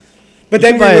But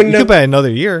then you could buy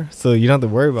another year, so you don't have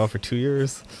to worry about for 2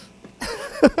 years.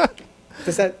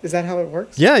 Is that how it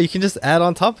works? Yeah, you can just add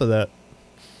on top of that.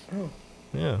 Oh.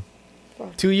 Yeah.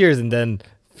 Fuck. 2 years, and then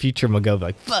future Miguel will be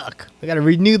like, fuck, I gotta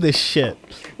renew this shit.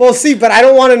 Well, see, but I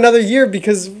don't want another year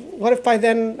because what if by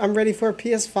then I'm ready for a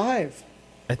PS5?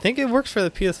 I think it works for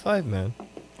the PS5, man.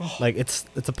 Oh. Like, it's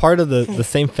a part of the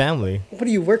same family. What,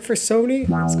 do you work for Sony?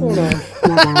 What's going on?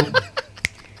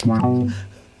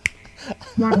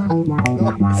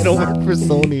 I don't work for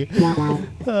Sony.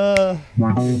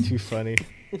 You're too funny.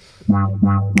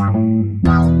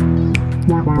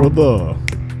 Brother.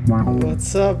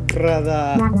 What's up,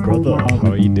 brother? Brother,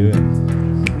 how are you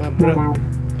doing? My brother.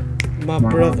 My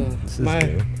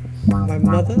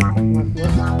mother?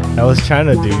 I was trying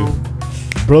to do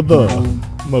brother.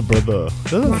 My brother.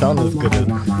 Doesn't sound as good as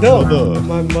no, brother.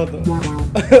 My mother.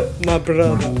 My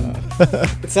brother.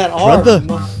 It's that R. Brother.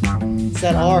 It's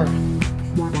that R.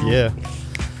 Yeah.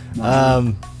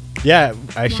 Yeah,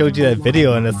 I showed you that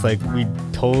video and it's like we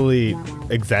totally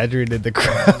exaggerated the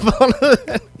crap on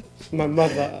it. My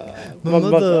mother. My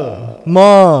mother.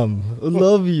 Mom, I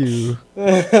love you.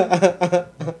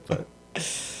 But,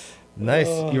 nice.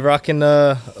 You rocking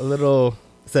a little,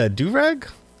 is that a do-rag?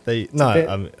 A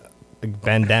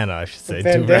bandana, I should say.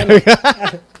 Do-rag.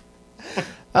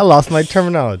 I lost my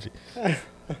terminology. I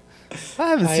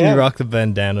haven't seen you rock the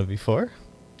bandana before.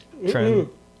 Trying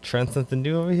something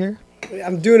new over here?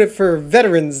 I'm doing it for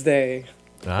Veterans Day.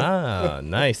 Ah,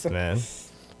 nice, man.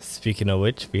 Speaking of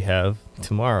which, we have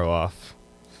tomorrow off.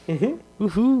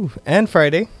 Woohoo! And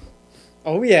Friday.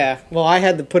 Oh, yeah. Well, I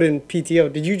had to put in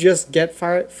PTO. Did you just get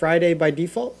Friday by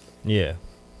default? Yeah.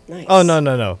 Nice. Oh,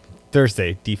 no.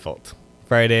 Thursday, default.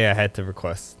 Friday, I had to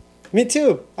request. Me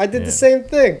too. I did the same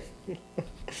thing.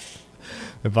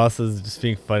 My boss was just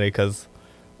being funny because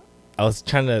I was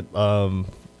trying to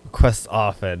request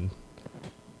off and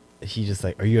he just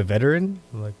like, are you a veteran?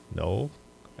 I'm like, no.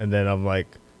 And then I'm like,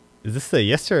 is this a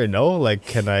yes or a no? Like,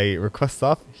 can I request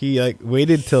off? He like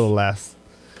waited till the last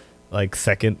like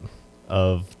second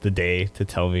of the day to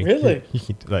tell me. Really?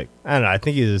 Like, I don't know. I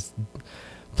think he's just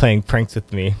playing pranks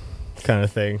with me kind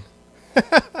of thing.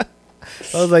 I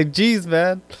was like, geez,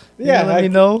 man. Yeah, let me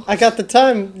know. I got the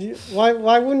time.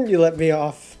 Why wouldn't you let me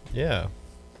off? Yeah.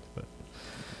 But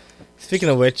speaking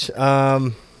of which,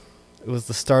 it was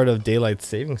the start of daylight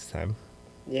savings time.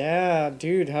 Yeah,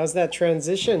 dude, how's that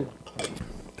transition?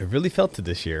 I really felt it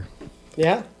this year.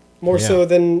 Yeah? More so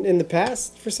than in the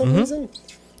past for some reason?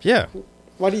 Yeah.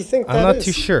 Why do you think that is? I'm not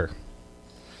too sure.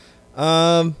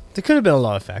 There could have been a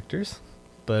lot of factors,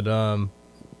 but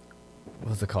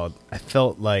what's it called? I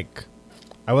felt like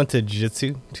I went to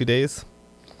jiu-jitsu 2 days,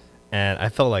 and I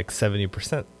felt like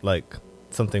 70%, like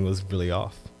something was really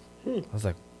off. I was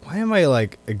like, why am I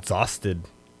like exhausted?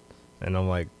 And I'm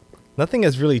like, nothing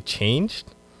has really changed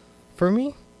for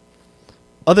me,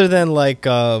 other than like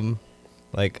I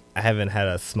haven't had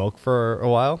a smoke for a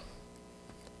while,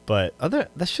 but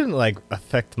that shouldn't like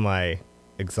affect my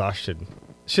exhaustion.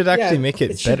 Should actually make it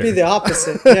better. It should be the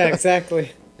opposite. Yeah,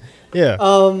 exactly. Yeah.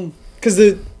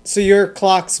 So your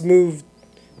clocks moved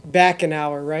back an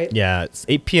hour, right? Yeah, it's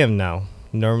 8 p.m. now.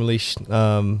 Normally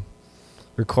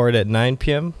record at 9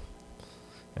 p.m.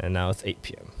 and now it's 8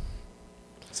 p.m.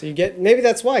 So maybe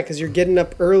that's why, because you're getting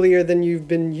up earlier than you've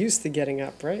been used to getting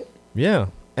up, right? Yeah,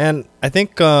 and I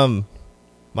think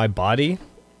my body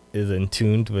is in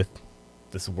tune with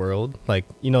this world. Like,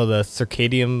 you know, the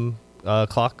circadian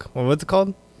clock. What's it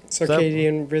called?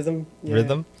 Circadian rhythm. Yeah.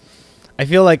 Rhythm. I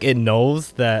feel like it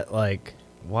knows that, like,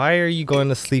 why are you going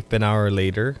to sleep an hour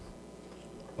later?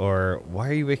 Or why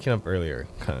are you waking up earlier?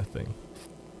 Kind of thing.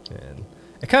 And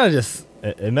it kind of just,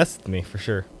 it messed with me for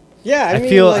sure. Yeah, I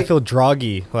feel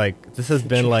groggy. Like, this has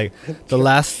been like,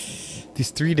 these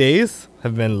 3 days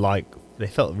have been like, they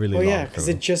felt really long. Oh yeah, because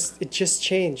it just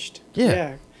changed.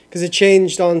 Yeah. Because it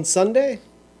changed on Sunday?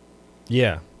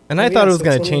 Yeah. And I thought it was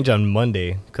going to change on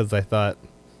Monday because I thought,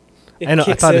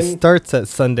 it starts at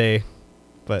Sunday,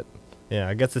 but yeah,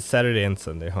 I guess it's Saturday and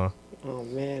Sunday, huh? Oh,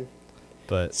 man.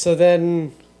 But so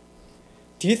then,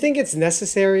 do you think it's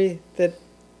necessary that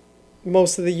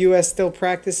most of the U.S. still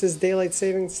practices daylight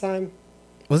savings time?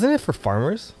 Wasn't it for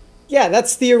farmers? Yeah,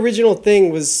 that's the original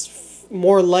thing, was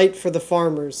more light for the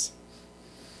farmers.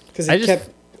 Because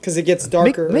it gets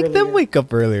darker earlier. Make them wake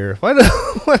up earlier. Why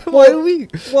do we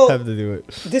have to do it?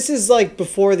 This is like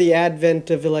before the advent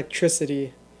of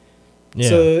electricity. Yeah.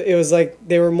 So it was like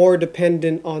they were more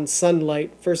dependent on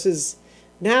sunlight versus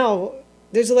now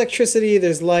there's electricity,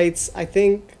 there's lights. I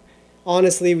think,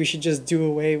 honestly, we should just do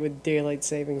away with daylight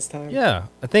savings time. Yeah.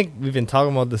 I think we've been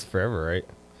talking about this forever, right?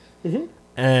 Mm-hmm.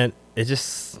 And it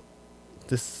just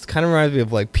this kind of reminds me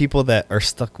of like people that are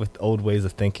stuck with old ways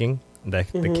of thinking that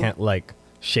they can't like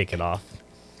shake it off.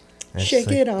 And Shake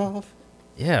like, it off.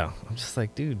 Yeah, I'm just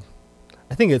like, dude.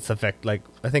 I think it's like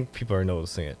I think people are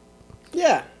noticing it.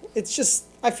 Yeah, it's just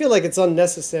I feel like it's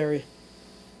unnecessary.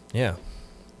 Yeah.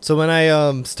 So when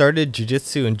I started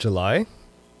jiu-jitsu in July,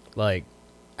 like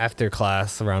after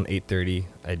class around 8:30,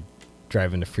 I'd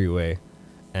drive in the freeway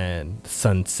and the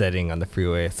sun setting on the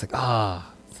freeway. It's like,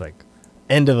 it's like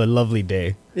end of a lovely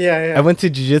day. Yeah, yeah. I went to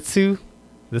jiu-jitsu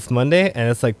this Monday and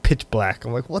it's like pitch black.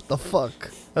 I'm like, what the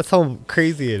fuck? That's how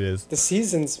crazy it is. The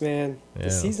seasons, man. Yeah.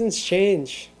 The seasons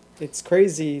change. It's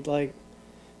crazy. Like,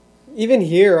 even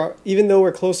here, even though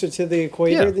we're closer to the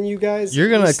equator than you guys, you're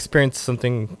going to experience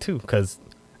something too, because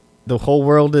the whole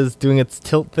world is doing its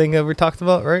tilt thing that we talked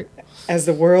about, right? As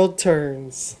the world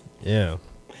turns. Yeah.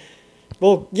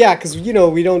 Well, yeah, because, you know,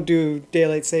 we don't do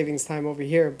daylight savings time over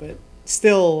here, but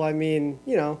still, I mean,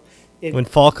 you know. When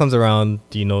fall comes around,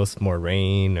 do you notice more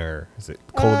rain, or is it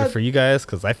colder for you guys?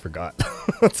 Because I forgot.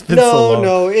 It's been so long.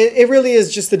 No. It really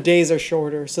is just the days are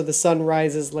shorter, so the sun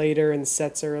rises later and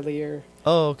sets earlier.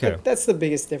 Oh, okay. That's the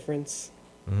biggest difference.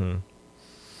 Mm-hmm.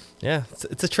 Yeah,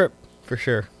 it's a trip for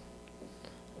sure.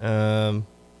 What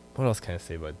else can I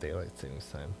say about daylight savings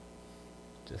time?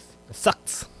 Just it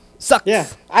sucks. Yeah,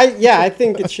 I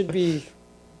think it should be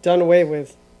done away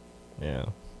with. Yeah.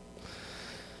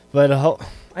 But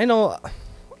I know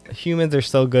humans are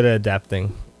so good at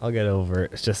adapting. I'll get over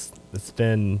it. It's just it's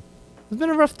been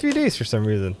a rough 3 days for some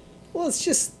reason. Well, it's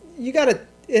just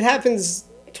it happens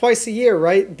twice a year,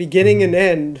 right? Beginning and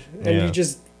end, and you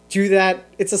just do that.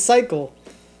 It's a cycle.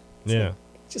 So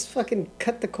just fucking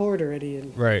cut the cord already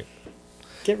and right.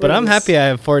 Get rid but of I'm this. happy I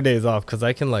have 4 days off because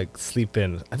I can like sleep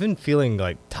in. I've been feeling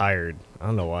like tired. I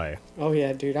don't know why. Oh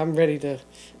yeah, dude, I'm ready to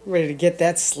get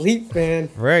that sleep, man.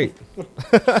 Right.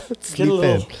 Get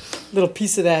a little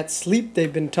piece of that sleep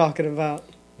they've been talking about.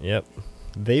 Yep.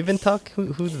 They've been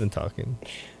talking. Who's been talking?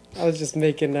 I was just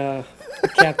making a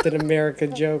Captain America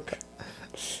joke.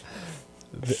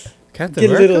 Captain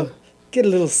America? Get a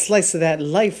little slice of that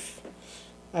life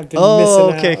I've been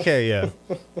missing out. Okay, yeah.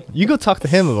 You go talk to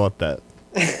him about that.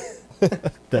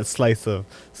 That slice of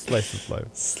life.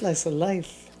 Slice of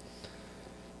life.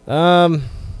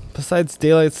 Besides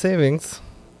daylight savings,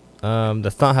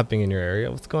 that's not happening in your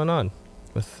area. What's going on?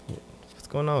 What's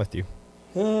going on with you?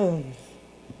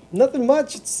 Nothing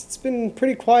much. It's been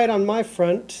pretty quiet on my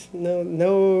front.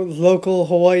 No local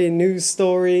Hawaii news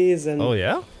stories and oh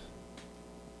yeah.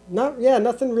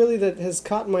 Nothing really that has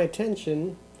caught my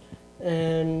attention.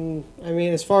 And I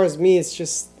mean, as far as me, it's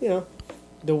just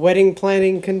the wedding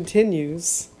planning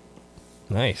continues.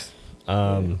 Nice.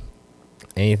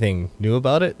 Anything new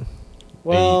about it?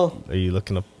 Well, are you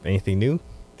looking up anything new?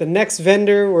 The next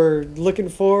vendor we're looking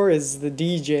for is the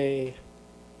DJ.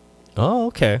 Oh,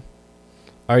 okay.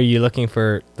 Are you looking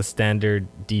for the standard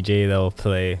DJ that will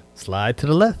play slide to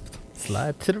the left,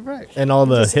 slide to the right, and all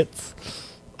the hits?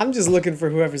 I'm just looking for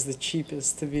whoever's the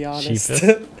cheapest, to be honest.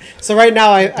 So right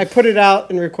now I put it out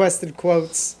and requested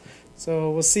quotes.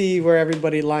 So we'll see where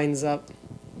everybody lines up.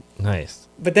 Nice.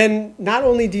 But then not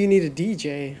only do you need a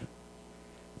DJ,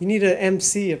 you need an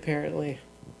MC apparently.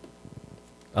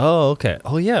 Oh, okay.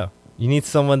 Oh, yeah. You need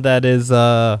someone that is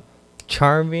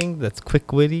charming, that's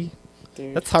quick-witty.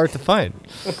 Dude. That's hard to find.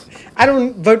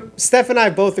 But Steph and I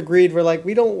both agreed. We're like,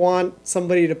 we don't want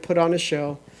somebody to put on a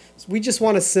show. We just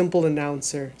want a simple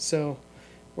announcer. So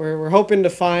we're hoping to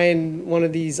find one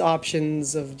of these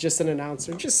options of just an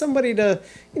announcer. Just somebody to,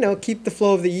 keep the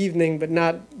flow of the evening, but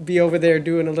not be over there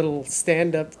doing a little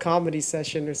stand-up comedy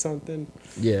session or something.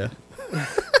 Yeah.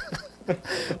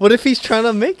 What if he's trying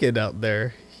to make it out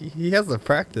there? He has to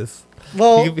practice.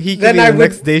 Well, he could be the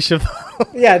next day Chappelle.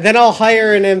 Yeah, then I'll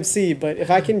hire an MC. But if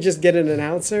I can just get an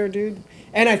announcer, dude,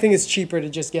 and I think it's cheaper to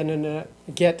just get an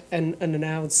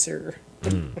announcer.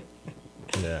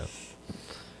 Yeah,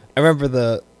 I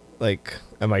remember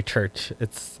at my church.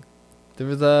 There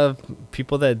was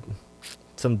people that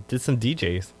did some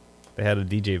DJs. They had a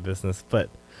DJ business, but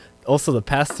also the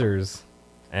pastors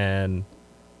and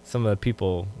some of the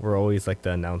people were always like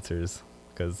the announcers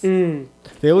because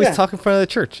they always talk in front of the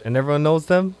church and everyone knows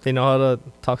them. They know how to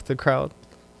talk to the crowd.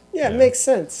 Yeah, it makes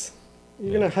sense.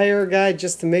 You're going to hire a guy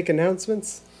just to make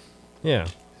announcements? Yeah.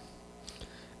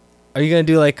 Are you going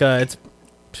to do it's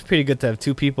pretty good to have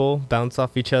two people bounce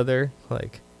off each other.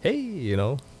 Like, hey,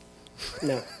 No.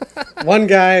 One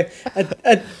guy.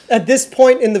 At this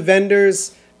point in the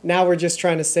vendors, now we're just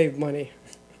trying to save money.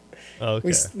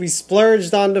 Okay. We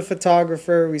splurged on the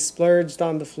photographer. We splurged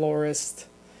on the florist,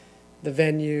 the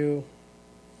venue.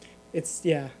 It's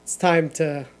time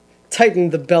to tighten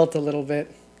the belt a little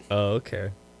bit. Oh,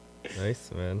 okay.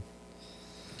 Nice, man.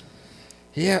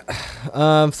 Yeah.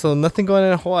 So nothing going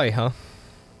on in Hawaii, huh?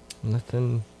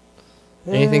 Nothing.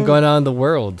 Anything Um, going on in the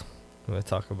world? I'm gonna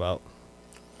talk about.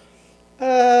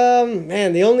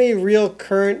 Man, the only real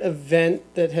current event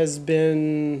that has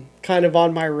been kind of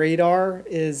on my radar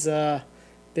is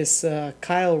this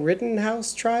Kyle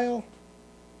Rittenhouse trial.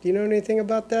 Do you know anything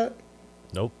about that?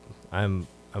 Nope. I'm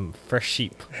fresh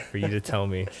sheep for you to tell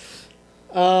me.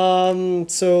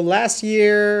 So last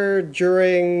year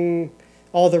during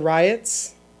all the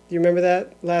riots, do you remember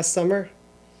that last summer?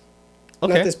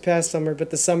 Not Okay. this past summer, but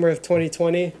the summer of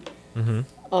 2020.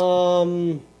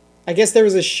 Mm-hmm. I guess there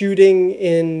was a shooting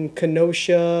in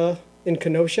Kenosha, Where's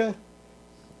Kenosha?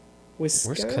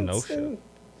 Wisconsin.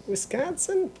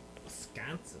 Wisconsin?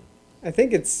 Wisconsin. I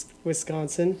think it's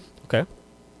Wisconsin. Okay.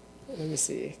 Let me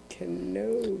see.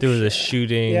 Kenosha. There was a Yeah,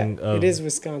 shooting it of is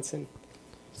Wisconsin.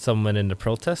 someone in the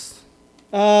protest.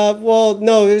 Well,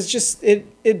 no, it was just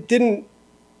it didn't.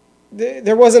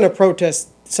 There wasn't a protest.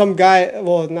 Some guy,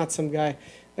 well, not some guy,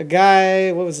 a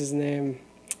guy. What was his name?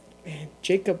 Man,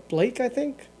 Jacob Blake, I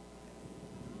think.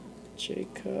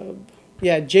 Jacob.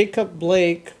 Yeah, Jacob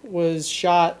Blake was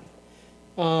shot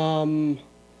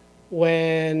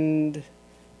when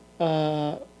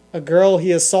a girl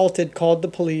he assaulted called the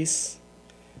police,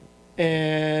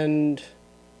 and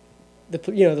the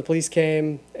police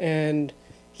came, and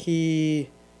he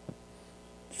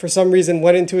for some reason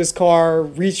went into his car,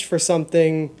 reached for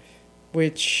something,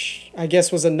 which I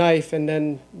guess was a knife, and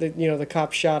then the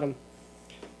cops shot him.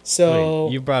 So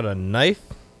Wait, you brought a knife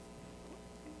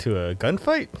to a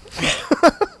gunfight?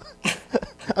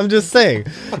 I'm just saying.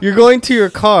 You're going to your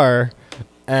car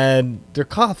and they're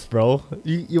cops, bro.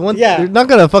 You want Yeah. they're not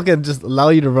gonna fucking just allow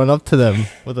you to run up to them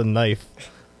with a knife.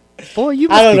 Boy, you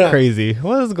I must don't be know. crazy.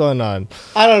 What is going on?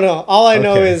 I don't know. All I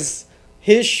know Okay. is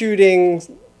his shooting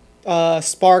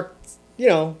sparked,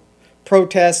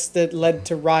 protests that led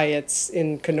to riots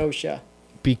in Kenosha.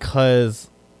 Because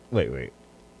wait.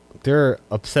 They're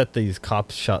upset these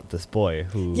cops shot this boy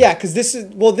who Yeah, because this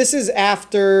is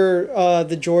after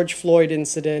the George Floyd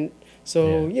incident.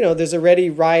 So Yeah. there's already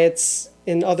riots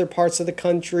in other parts of the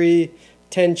country.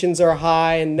 Tensions are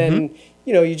high, and then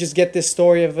you just get this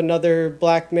story of another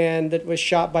black man that was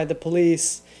shot by the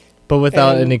police. but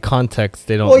without And- any context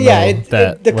they don't Well, yeah, know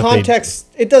that the what context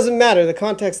it doesn't matter. The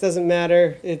context doesn't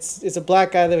matter. It's a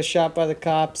black guy that was shot by the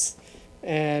cops,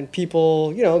 and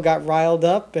people got riled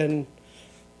up and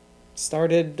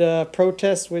started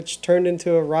protests, which turned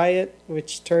into a riot,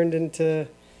 which turned into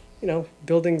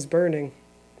buildings burning.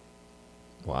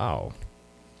 Wow.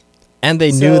 And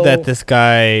they knew that So- this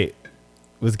guy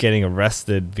was getting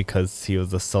arrested because he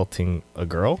was assaulting a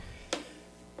girl.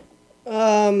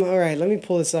 All right, let me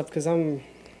pull this up because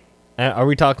Are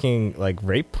we talking like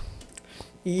rape?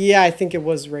 yeah, I think it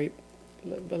was rape,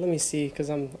 but let me see because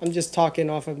I'm just talking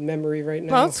off of memory right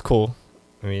No, now. that's cool.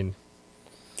 I mean,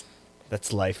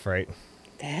 that's life, right?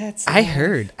 That's I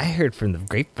heard from the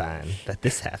grapevine that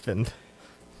this happened.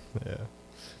 Yeah.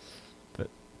 But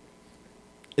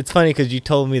it's funny because you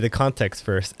told me the context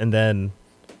first, and then.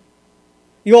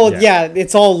 Yeah,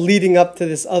 it's all leading up to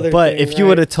this other. But thing, if you right?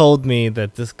 would have told me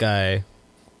that this guy,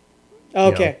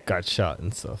 Okay. got shot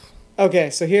and stuff.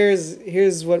 Okay, so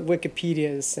here's what Wikipedia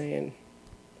is saying.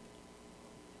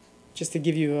 Just to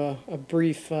give you a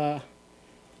brief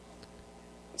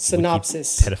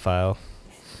synopsis. Pedophile.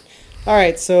 All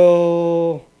right,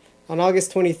 so on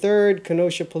August 23rd,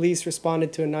 Kenosha police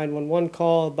responded to a 911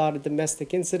 call about a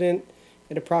domestic incident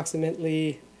at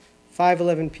approximately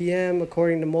 5:11 p.m.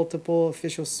 According to multiple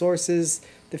official sources,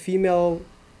 the female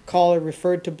caller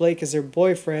referred to Blake as her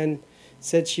boyfriend,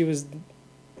 said he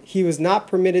was not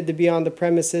permitted to be on the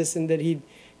premises and that he'd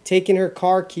taken her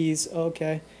car keys,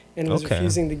 and was Okay.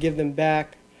 refusing to give them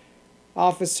back.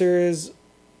 Officers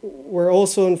were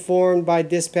also informed by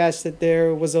dispatch that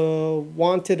there was a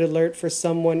wanted alert for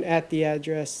someone at the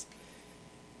address,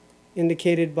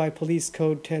 indicated by Police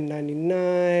Code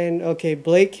 1099. Okay,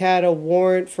 Blake had a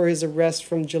warrant for his arrest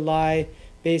from July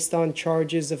based on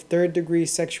charges of third-degree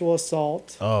sexual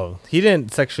assault. Oh, he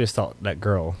didn't sexually assault that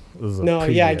girl. It was a No,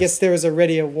 yeah, I previous- guess there was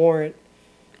already a warrant.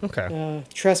 Okay.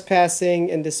 Trespassing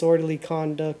and disorderly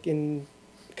conduct in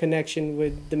connection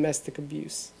with domestic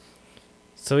abuse.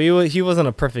 So he wasn't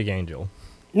a perfect angel.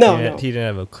 No, he no. He didn't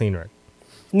have a clean record.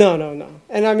 No.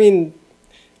 And I mean,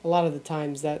 a lot of the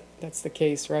times that's the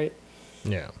case, right?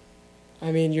 Yeah.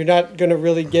 I mean, you're not going to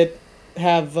really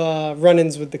have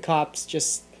run-ins with the cops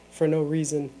just for no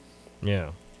reason.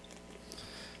 Yeah.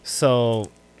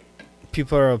 So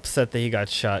people are upset that he got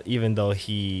shot even though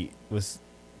he was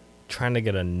trying to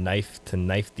get a knife to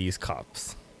knife these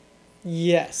cops.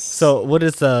 Yes. So what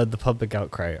is the public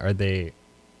outcry? Are they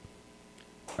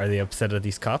upset at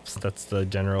these cops? That's the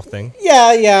general thing.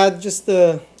 Yeah. Just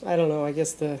I don't know. I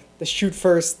guess the shoot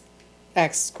first,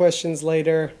 ask questions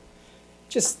later.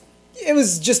 Just it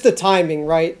was just the timing,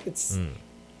 right? It's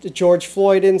the George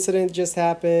Floyd incident just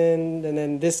happened, and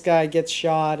then this guy gets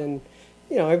shot, and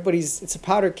it's a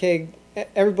powder keg.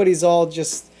 Everybody's all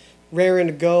just raring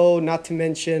to go. Not to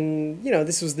mention,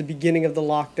 this was the beginning of the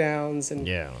lockdowns, and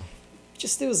Yeah.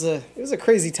 just it was a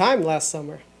crazy time last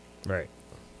summer. Right.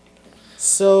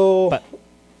 So, But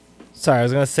sorry, I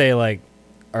was gonna say, like,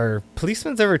 are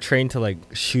policemen ever trained to like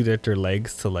shoot at their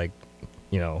legs to like,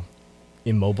 you know,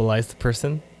 immobilize the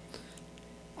person?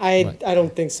 I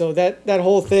don't think so. That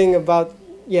whole thing about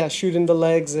shooting the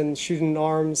legs and shooting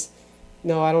arms,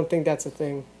 no, I don't think that's a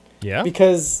thing. Yeah.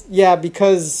 Because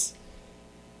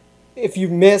if you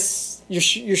miss, you're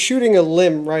shooting a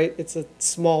limb, right? It's a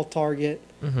small target.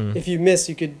 Mm-hmm. If you miss,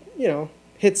 you could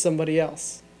hit somebody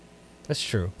else. That's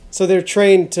true. So they're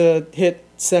trained to hit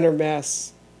center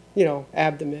mass,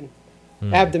 abdomen,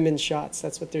 abdomen shots.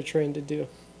 That's what they're trained to do.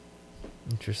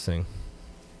 Interesting.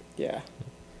 Yeah.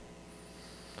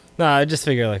 No, I just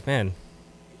figure like, man,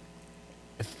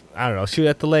 I don't know, shoot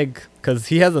at the leg because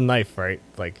he has a knife, right?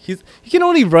 Like he can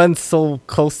only run so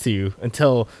close to you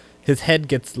until his head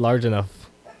gets large enough.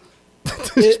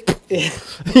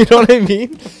 You know what I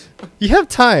mean? You have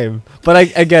time, but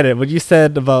I get it. What you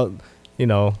said about you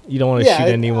don't want to shoot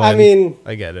anyone. I mean,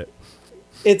 I get it.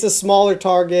 It's a smaller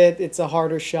target. It's a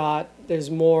harder shot. There's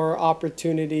more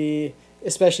opportunity,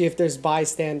 especially if there's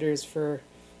bystanders for,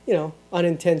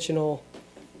 unintentional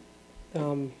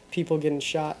people getting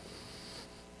shot.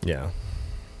 Yeah.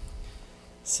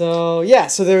 So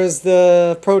there was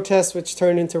the protest, which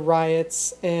turned into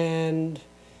riots, and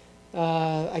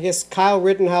I guess Kyle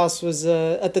Rittenhouse was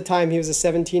at the time he was a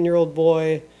 17-year-old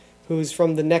boy who's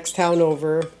from the next town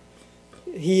over.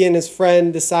 He and his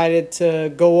friend decided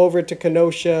to go over to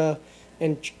Kenosha,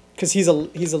 and because he's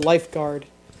a lifeguard,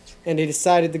 and they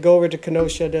decided to go over to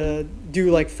Kenosha to do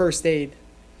like first aid.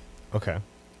 Okay.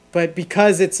 But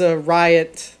because it's a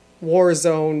riot war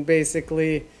zone,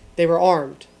 basically, they were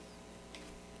armed.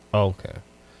 Okay.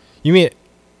 You mean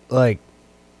like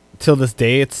till this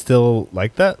day it's still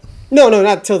like that? No,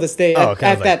 not till this day. Oh, okay.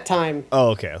 At that time. Oh,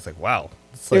 okay. I was like, wow.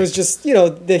 It was just,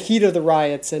 the heat of the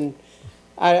riots, and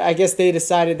I guess they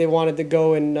decided they wanted to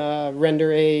go and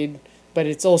render aid, but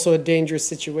it's also a dangerous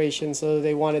situation, so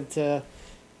they wanted to,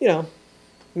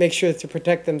 make sure to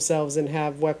protect themselves and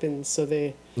have weapons, so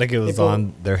they... Like it was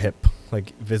on their hip,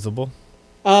 like visible?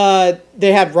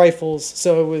 They had rifles,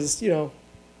 so it was,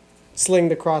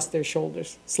 slung across their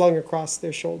shoulders.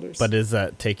 But is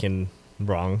that taken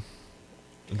wrong?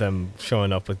 Them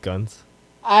showing up with guns?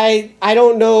 I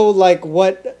don't know, like,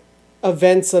 what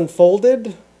events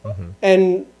unfolded,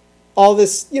 and all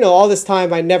this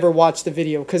time I never watched the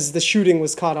video because the shooting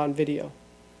was caught on video.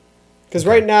 Because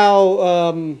right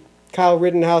now, Kyle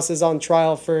Rittenhouse is on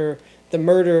trial for the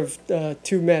murder of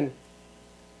 2 men.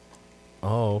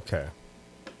 Oh, okay.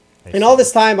 And all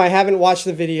this time I haven't watched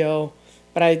the video,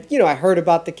 but I heard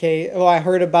about the case. Well, I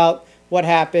heard about what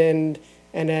happened,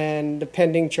 and then the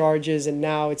pending charges, and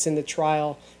now it's in the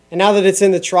trial. And now that it's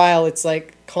in the trial, it's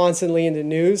like constantly in the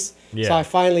news. Yeah. So I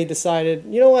finally decided,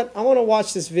 you know what? I want to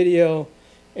watch this video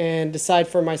and decide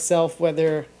for myself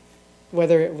whether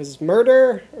it was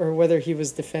murder or whether he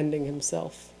was defending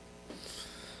himself.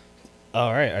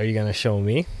 All right. Are you going to show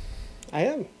me? I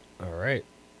am. All right.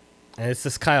 And it's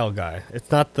this Kyle guy.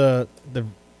 It's not the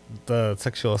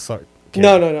sexual assault.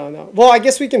 No. Well, I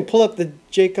guess we can pull up the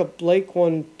Jacob Blake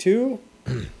one too,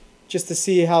 just to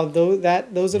see how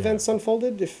those events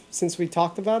unfolded. Since we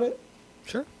talked about it.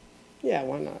 Sure. Yeah,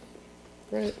 why not?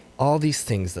 Right. All these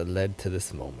things that led to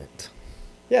this moment.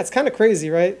 Yeah, it's kind of crazy,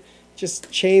 right? Just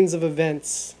chains of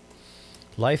events.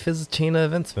 Life is a chain of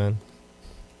events, man.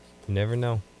 You never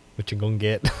know what you're gonna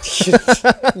get.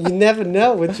 You never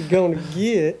know what you're gonna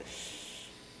get.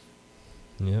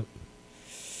 Yep.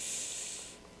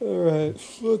 All right,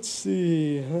 let's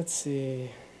see.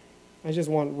 I just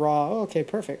want raw. Oh, okay,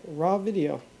 perfect. Raw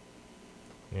video.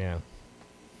 Yeah.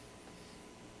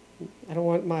 I don't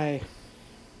want my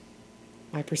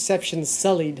perception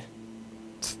sullied.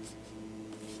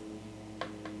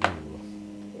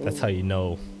 That's how you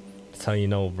know. That's how you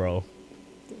know, bro.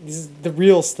 This is the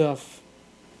real stuff.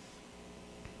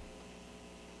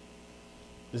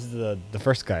 This is the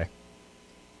first guy.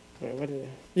 Wait, what did?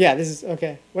 Yeah, this is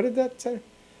okay. What did that say?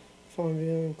 Phone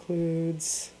video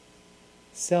includes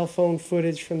cell phone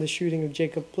footage from the shooting of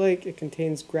Jacob Blake. It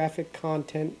contains graphic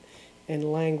content and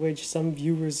language some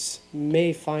viewers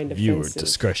may find Viewer offensive.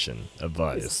 discretion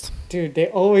advised. Dude, they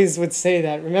always would say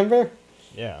that. Remember?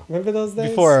 Yeah. Remember those days?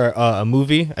 Before a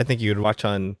movie, I think you would watch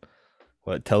on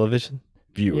television.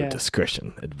 Viewer Yeah.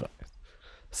 discretion advised.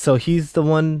 So he's the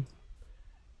one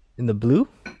in the blue.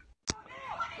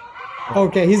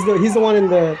 Okay, he's the one in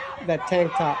that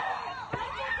tank top.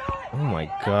 Oh my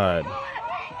god.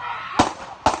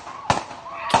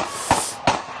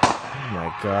 Oh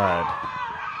my god.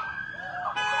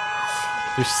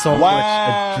 There's so much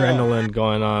adrenaline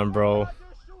going on, bro.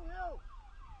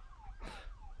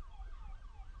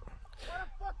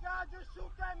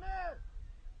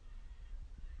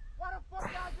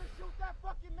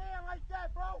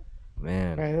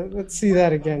 Man. All right, let's see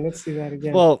that again. Let's see that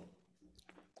again. Well,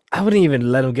 I wouldn't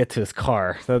even let him get to his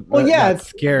car. Yeah, that's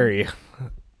scary.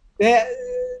 Yeah,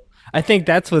 I think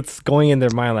that's what's going in their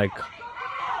mind. Like,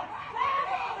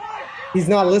 he's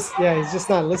not listening. Yeah, he's just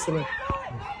not listening.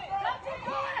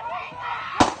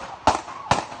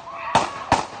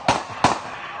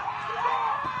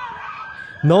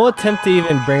 no attempt to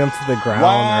even bring him to the ground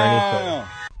or anything.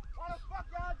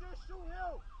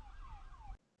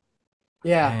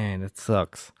 Yeah. Man, it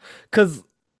sucks. Because,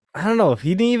 I don't know, if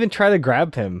he didn't even try to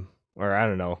grab him, or I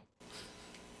don't know.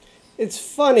 It's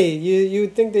funny. You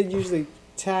would think they'd usually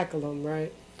tackle him,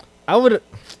 right? I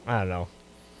don't know.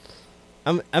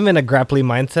 I'm in a grappling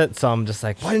mindset, so I'm just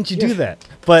like, why didn't you do that?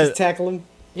 But Just tackle him.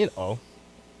 you know,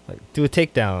 like do a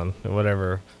takedown or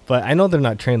whatever. But I know they're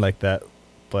not trained like that.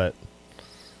 But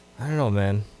I don't know,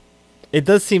 man. It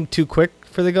does seem too quick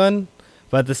for the gun,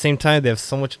 but at the same time, they have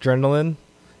so much adrenaline.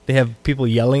 They have people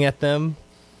yelling at them.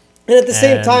 And at the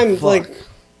same time, fuck. like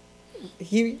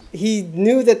he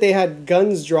knew that they had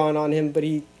guns drawn on him, but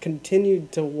he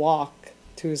continued to walk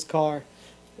to his car.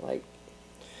 Like,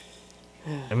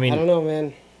 I mean, I don't know,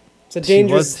 man. It's a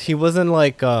dangerous. He wasn't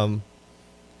like I don't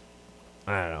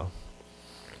know.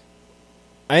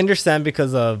 I understand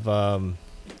because of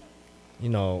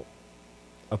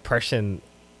oppression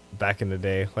back in the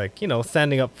day, like,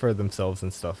 standing up for themselves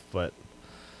and stuff, but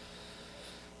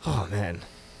oh man,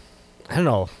 I don't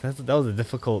know. That was a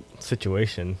difficult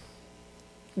situation.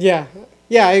 Yeah,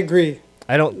 I agree.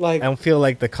 I don't feel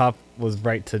like the cop was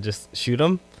right to just shoot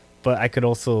him, but I could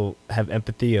also have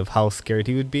empathy of how scared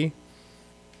he would be.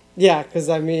 Yeah, because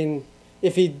I mean,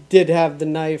 if he did have the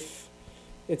knife,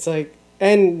 it's like,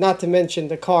 and not to mention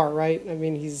the car, right? I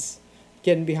mean, he's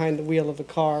getting behind the wheel of a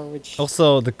car, which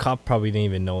Also, the cop probably didn't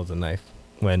even know it was a knife.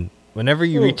 Whenever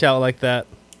you reach out like that,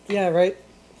 yeah, right.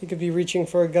 He could be reaching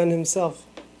for a gun himself.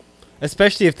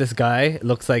 especially if this guy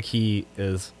looks like he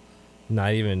is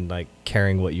not even like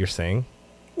caring what you're saying.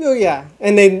 Oh yeah,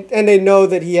 and they know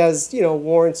that he has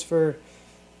warrants for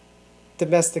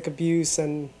domestic abuse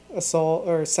and assault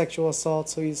or sexual assault,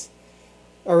 so he's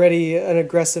already an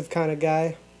aggressive kind of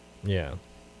guy. Yeah.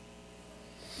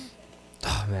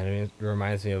 Oh man, I mean, it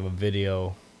reminds me of a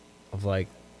video of like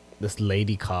this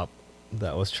lady cop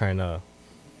that was trying to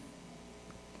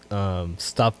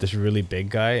stop this really big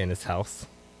guy in his house,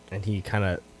 and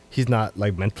he's not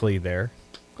like mentally there,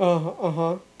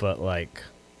 but like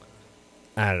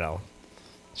I don't know.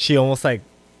 She almost like,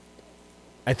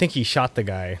 I think he shot the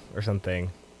guy or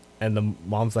something, and the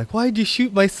mom's like, "Why'd you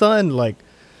shoot my son?" Like,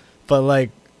 but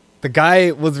like the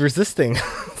guy was resisting.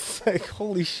 It's like,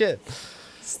 holy shit.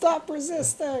 Stop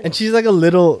resisting. And she's not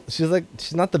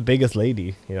the biggest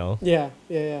lady, Yeah.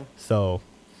 So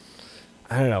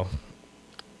I don't know.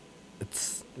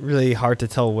 It's really hard to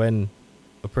tell when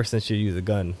a person should use a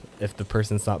gun if the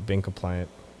person's not being compliant.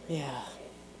 Yeah.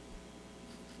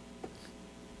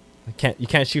 You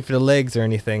can't shoot for the legs or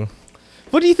anything.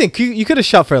 What do you think? You could have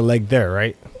shot for a leg there,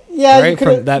 right? Yeah, right? you could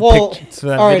have. From that Well, from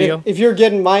that all right. video. If you're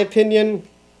getting my opinion,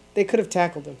 they could have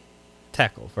tackled him.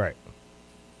 Tackle, right?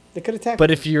 They could have tackled.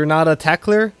 But if you're not a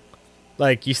tackler,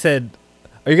 like you said,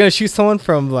 are you gonna shoot someone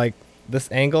from like this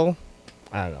angle?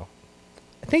 I don't know.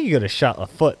 I think you could have shot a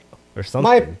foot or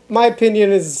something. My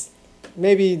opinion is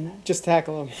maybe just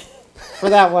tackle him. For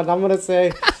that one, I'm gonna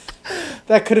say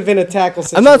that could have been a tackle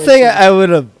situation. I'm not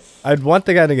saying I'd want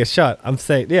the guy to get shot. I'm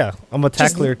saying, yeah, I'm a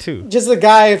tackler too. Just the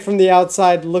guy from the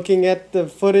outside looking at the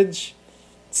footage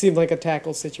seemed like a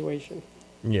tackle situation.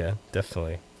 Yeah,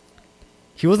 definitely.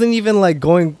 He wasn't even like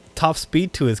going top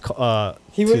speed to his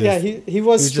He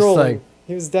was strolling. like,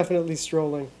 he was definitely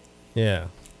strolling. yeah.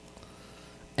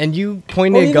 And you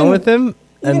pointed a gun with him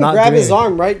and not grab doing his anything.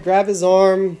 arm, right? Grab his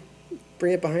arm,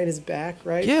 bring it behind his back,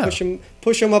 right? Yeah.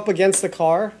 Push him up against the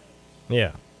car.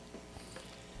 Yeah.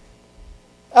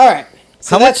 All right.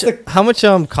 So how much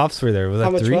cops were there? Was how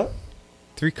that much three? what?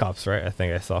 3 cops, right? I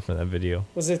think I saw from that video.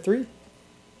 Was there 3?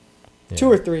 Yeah. 2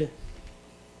 or 3?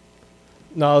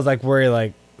 No, I was like worried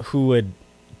like who would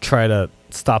try to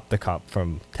stop the cop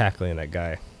from tackling that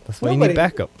guy. That's why you need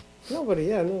backup. Nobody.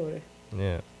 Yeah.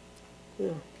 Yeah.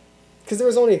 Because there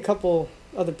was only a couple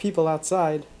other people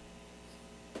outside.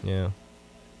 Yeah.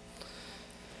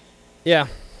 Yeah.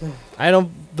 I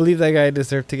don't believe that guy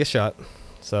deserved to get shot.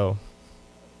 So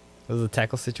it was a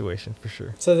tackle situation for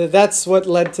sure. So that's what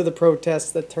led to the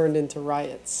protests that turned into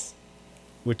riots.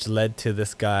 Which led to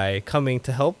this guy coming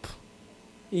to help.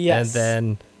 Yes. And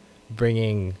then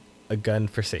bringing a gun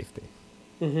for safety.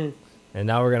 Mm-hmm. And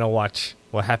now we're going to watch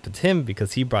what happened to him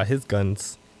because he brought his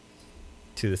guns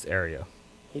to this area.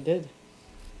 He did.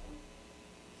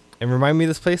 And remind me of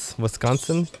this place,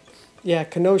 Wisconsin? Yeah,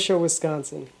 Kenosha,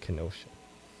 Wisconsin. Kenosha.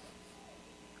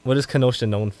 What is Kenosha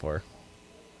known for?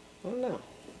 I don't know.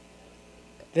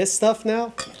 This stuff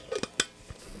now?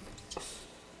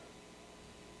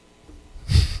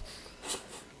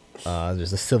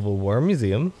 There's a Civil War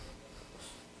museum.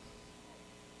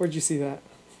 Where'd you see that?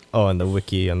 Oh, on the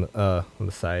wiki on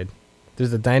the side.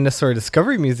 There's a Dinosaur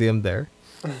Discovery Museum there.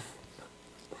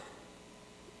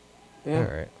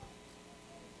 Yeah.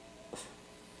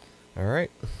 All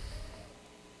right.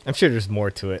 I'm sure there's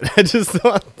more to it.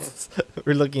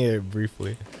 We're looking at it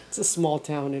briefly. It's a small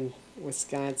town in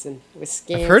Wisconsin.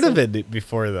 I've heard of it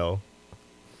before, though.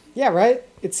 Yeah, right?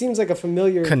 It seems like a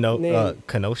familiar name.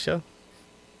 Kenosha?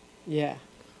 Yeah.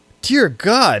 Dear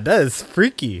God, that is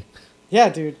freaky. Yeah,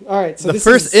 dude. All right. So the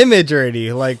first image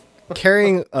already, like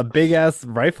carrying a big ass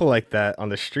rifle like that on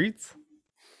the streets.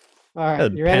 All right.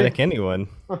 That'd panic anyone.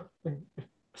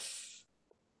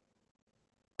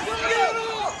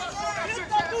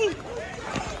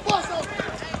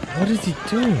 What is he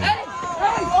doing?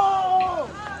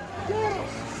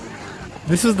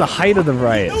 This is the height of the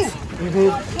riots. Mm-hmm.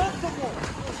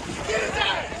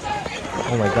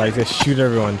 Oh my God, he's gonna shoot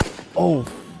everyone. Oh,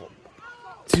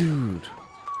 dude.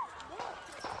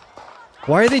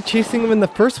 Why are they chasing him in the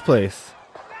first place?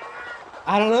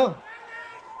 I don't know.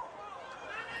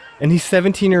 And he's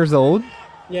 17 years old?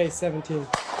 Yeah, he's 17.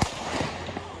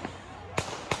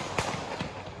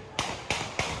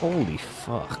 Holy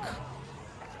fuck.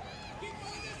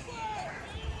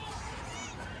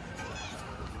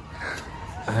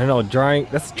 I don't know,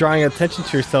 that's drawing attention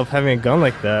to yourself having a gun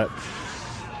like that.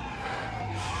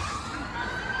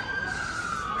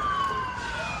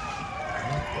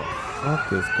 What the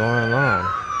fuck is going on?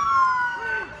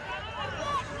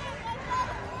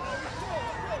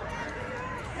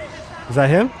 Is that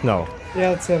him? No.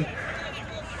 Yeah, it's him.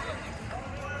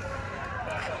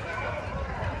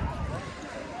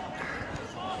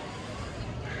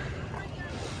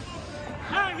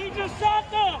 Hey, he just shot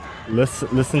them.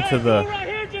 Listen to the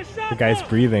guy's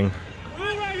breathing.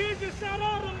 Right here just shot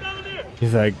all them down there.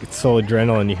 He's like, it's so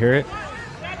adrenaline, you hear it?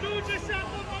 That dude just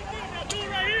shot them right there. That dude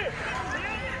right here.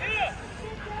 Yeah.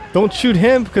 Don't shoot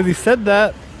him because he said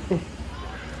that.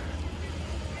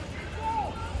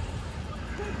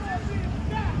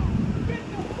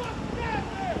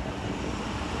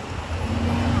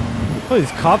 Oh,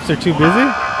 these cops are too busy?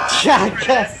 Yeah, I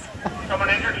guess. Someone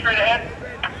injured straight ahead.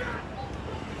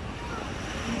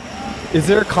 Is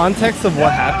there a context of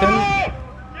what happened?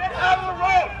 Get out the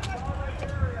road.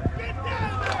 Get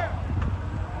down there.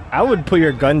 I would put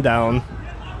your gun down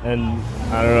and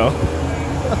I don't know.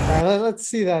 All right, let's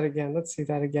see that again.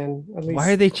 At least.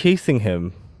 Why are they chasing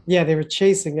him? Yeah, they were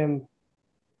chasing him.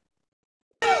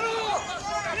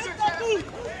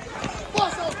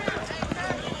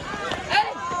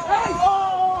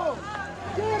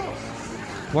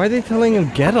 Why are they telling him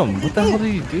get him? What the hell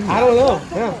did he do? I don't know.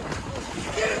 Yeah.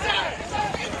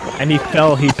 And he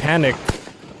fell, he panicked.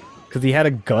 Because he had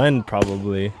a gun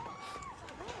probably.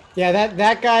 Yeah,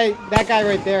 that guy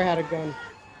right there had a gun.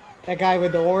 That guy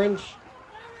with the orange.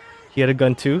 He had a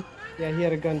gun too? Yeah, he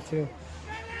had a gun too.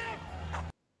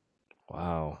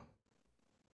 Wow.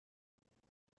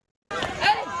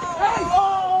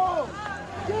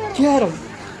 Get him!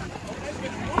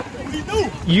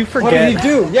 You forget. What did he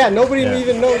do? Yeah, nobody Yeah.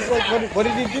 even knows. Like, what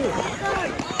did he do?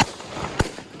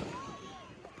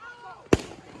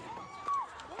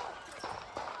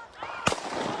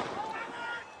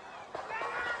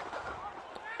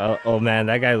 Oh man,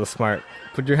 that guy was smart.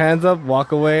 Put your hands up,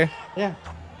 walk away. Yeah.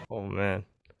 Oh man.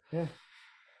 Yeah.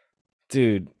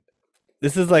 Dude,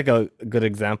 this is like a good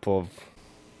example of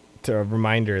a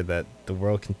reminder that the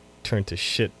world can turn to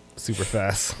shit super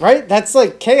fast. Right? That's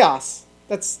like chaos.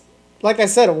 That's, like I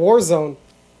said, a war zone.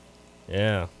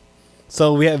 Yeah.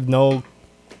 So there's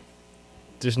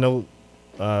no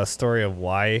story of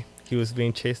why he was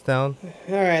being chased down.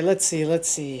 All right, let's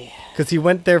see. Because he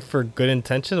went there for good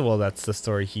intention. Well, that's the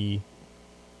story he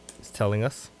is telling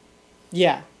us.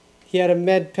 Yeah. He had a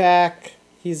med pack.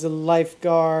 He's a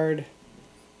lifeguard.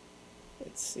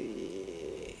 Let's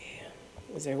see.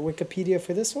 Is there a Wikipedia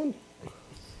for this one?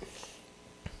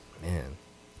 Man.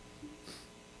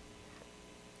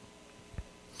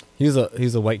 He's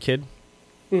a white kid?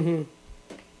 Mm-hmm.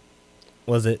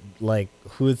 Was it like,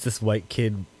 who is this white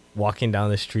kid walking down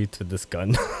the streets with this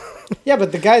gun? Yeah,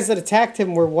 but the guys that attacked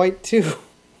him were white too.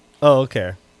 Oh,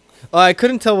 okay. Oh, I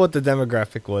couldn't tell what the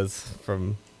demographic was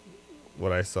from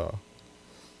what I saw.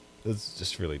 It was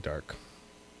just really dark.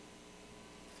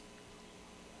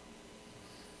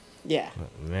 Yeah. Oh,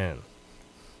 man.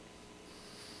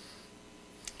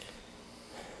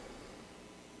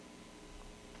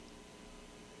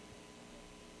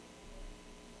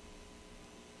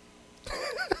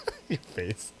 Your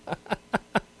face.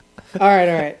 All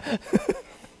right.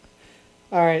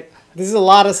 All right. This is a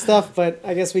lot of stuff, but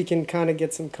I guess we can kind of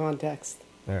get some context.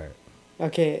 All right.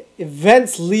 Okay,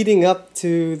 events leading up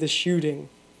to the shooting.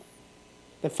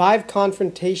 The 5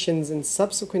 confrontations and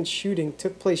subsequent shooting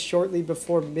took place shortly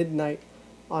before midnight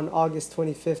on August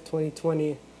 25th,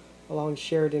 2020, along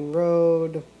Sheridan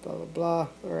Road, blah, blah, blah.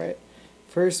 All right.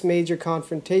 First major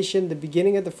confrontation. The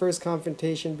beginning of the first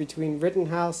confrontation between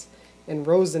Rittenhouse and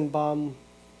Rosenbaum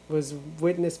was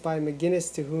witnessed by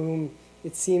McGinnis, to whom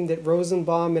it seemed that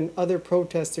Rosenbaum and other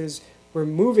protesters were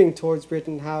moving towards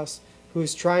Rittenhouse, who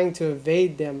was trying to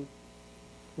evade them.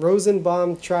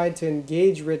 Rosenbaum tried to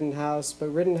engage Rittenhouse, but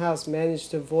Rittenhouse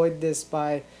managed to avoid this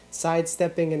by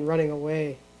sidestepping and running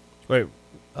away. Wait,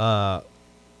 Kyle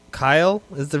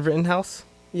is the Rittenhouse?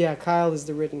 Yeah, Kyle is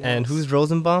the Rittenhouse. And who's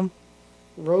Rosenbaum?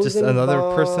 Rosenbaum? Just another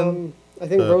person? I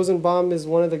think Rosenbaum is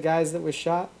one of the guys that was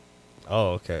shot. Oh,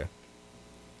 okay.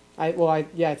 I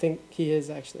think he is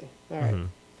actually. All right. Mhm.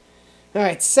 All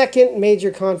right, second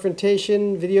major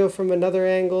confrontation, video from another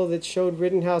angle that showed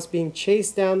Rittenhouse being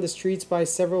chased down the streets by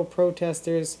several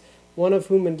protesters, one of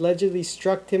whom allegedly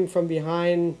struck him from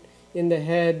behind in the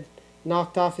head,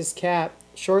 knocked off his cap,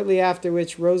 shortly after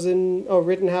which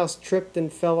Rittenhouse tripped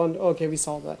and fell on... Okay, we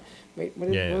saw that. Wait, what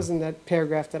was in that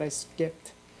paragraph that I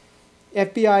skipped?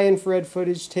 FBI infrared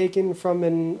footage taken from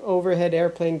an overhead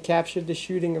airplane captured the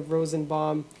shooting of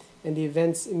Rosenbaum and the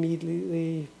events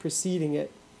immediately preceding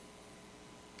it.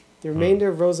 The remainder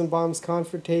of Rosenbaum's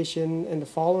confrontation and the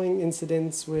following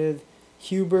incidents with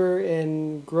Huber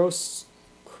and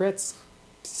Grosskreutz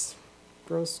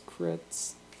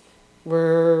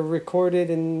were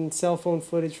recorded in cell phone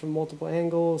footage from multiple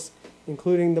angles,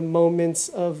 including the moments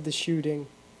of the shooting.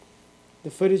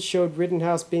 The footage showed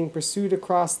Rittenhouse being pursued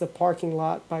across the parking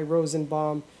lot by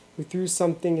Rosenbaum, who threw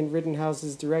something in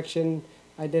Rittenhouse's direction,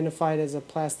 identified as a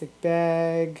plastic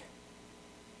bag.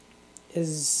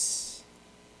 As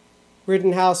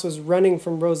Rittenhouse was running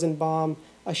from Rosenbaum,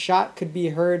 a shot could be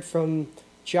heard from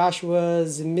Joshua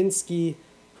Zeminski,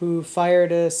 who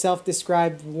fired a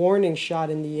self-described warning shot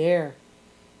in the air,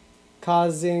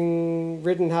 causing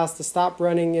Rittenhouse to stop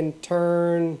running and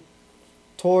turn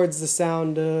towards the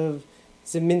sound of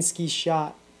Zeminski's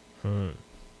shot.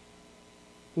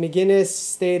 McGinnis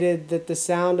stated that the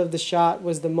sound of the shot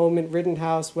was the moment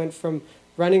Rittenhouse went from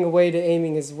running away to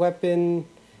aiming his weapon.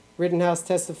 Rittenhouse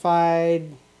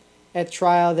testified at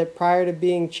trial that prior to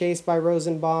being chased by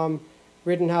Rosenbaum,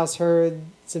 Rittenhouse heard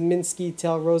Zeminski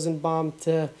tell Rosenbaum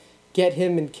to get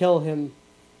him and kill him,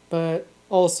 but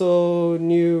also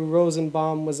knew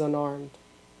Rosenbaum was unarmed.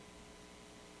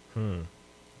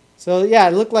 So yeah,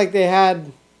 it looked like they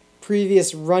had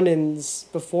previous run-ins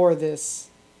before this.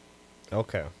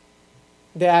 Okay.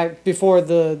 Before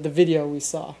the video we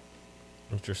saw.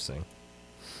 Interesting.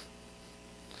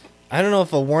 I don't know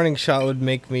if a warning shot would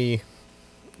make me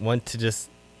want to just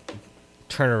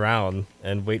turn around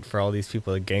and wait for all these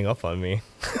people to gang up on me.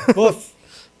 Well,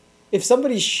 if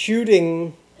somebody's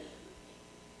shooting,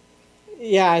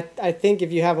 yeah, I think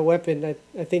if you have a weapon,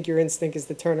 I think your instinct is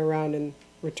to turn around and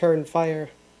return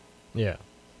fire. Yeah.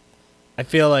 I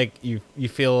feel like you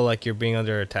feel like you're being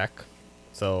under attack,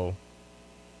 so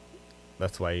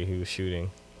that's why he was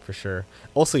shooting, for sure.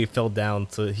 Also, he fell down,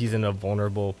 so he's in a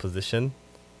vulnerable position.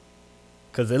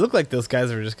 Because it looked like those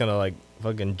guys were just going to, like,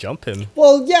 fucking jump him.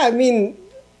 Well, yeah, I mean,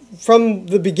 from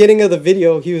the beginning of the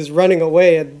video, he was running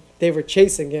away and they were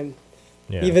chasing him.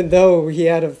 Yeah. Even though he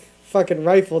had a fucking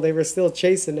rifle, they were still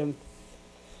chasing him.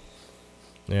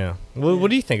 Yeah. What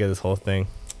do you think of this whole thing?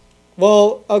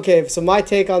 Well, okay, so my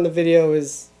take on the video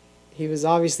is he was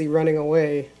obviously running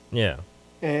away. Yeah.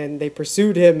 And they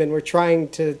pursued him and were trying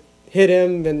to hit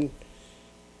him, and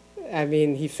I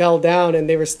mean, he fell down and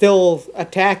they were still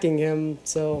attacking him,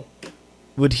 so...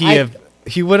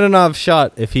 He wouldn't have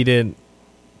shot if he didn't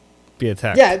be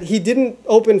attacked. Yeah, he didn't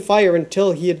open fire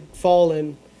until he had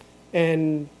fallen,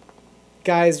 and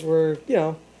guys were,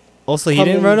 Also, he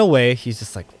coming- didn't run away. He's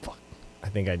just like, fuck. I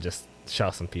think I just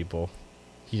shot some people.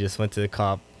 He just went to the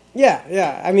cop.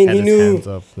 Yeah. I mean, Had he his knew hands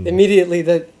up and- immediately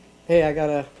that, hey, I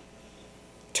gotta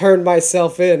turn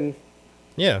myself in.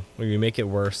 Yeah, or you make it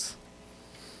worse.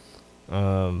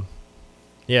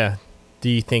 Yeah. Do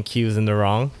you think he was in the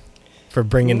wrong for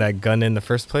bringing that gun in the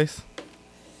first place?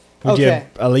 Would you have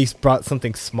at least brought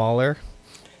something smaller?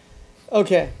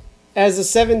 Okay. As a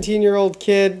 17-year-old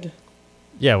kid,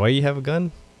 Yeah, why do you have a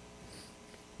gun?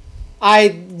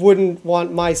 I wouldn't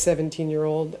want my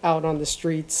 17-year-old out on the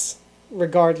streets,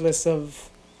 regardless of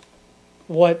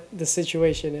what the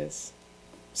situation is.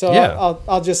 So Yeah.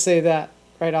 I'll just say that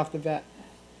right off the bat.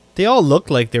 They all looked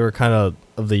like they were kind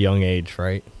of the young age,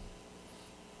 right?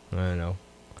 I don't know.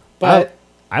 But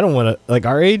I don't want to, like,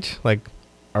 our age, like,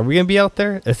 are we going to be out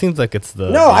there? It seems like it's the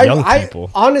no, young I people.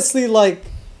 honestly, like,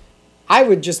 I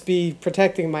would just be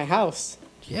protecting my house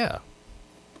Yeah.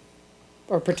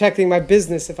 or protecting my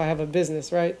business if I have a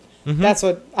business, right? Mhm. That's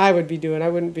what I would be doing. I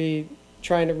wouldn't be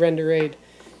trying to render aid.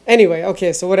 Anyway,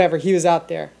 okay, so whatever. He was out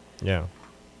there. Yeah.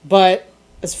 But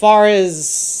as far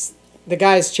as the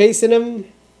guys chasing him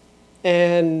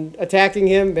and attacking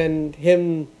him and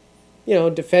him,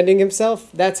 defending himself,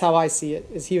 that's how I see it,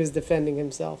 is he was defending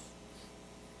himself.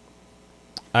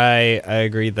 I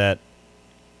agree that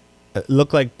it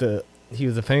looked like he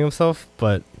was defending himself,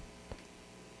 but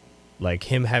like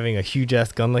him having a huge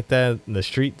ass gun like that in the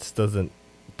streets doesn't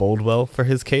bode well for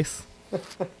his case.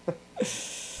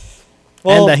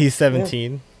 Well, and that he's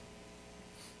 17.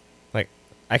 Like,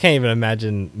 I can't even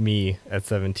imagine me at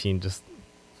 17 just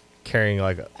carrying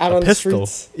like Out a on the pistol,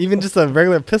 streets. even just a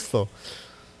regular pistol.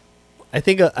 I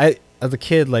think I as a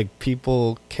kid, like,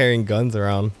 people carrying guns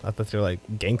around, I thought they were like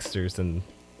gangsters and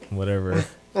whatever,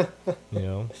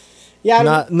 Yeah, I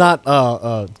don't- not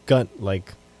gun,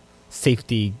 like,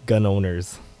 safety gun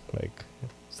owners, like,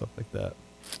 stuff like that.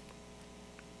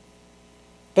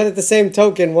 but at the same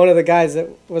token, one of the guys that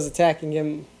was attacking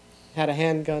him had a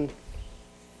handgun.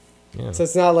 Yeah. So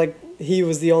it's not like he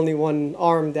was the only one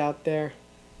armed out there.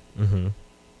 Mm-hmm.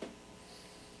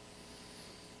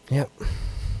 Yep.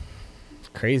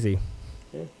 Crazy.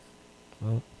 Yeah.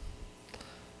 Well,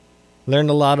 learned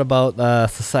a lot about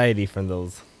society from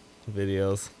those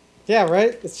videos. Yeah,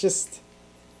 right? It's just,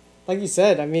 like you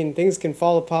said, I mean, things can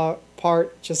fall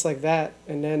apart just like that.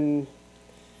 And then,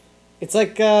 it's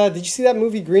like, did you see that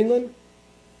movie Greenland?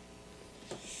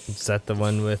 Is that the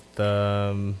one with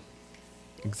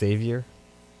Xavier?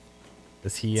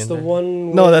 Is he It's in the there?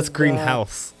 one No, that's with,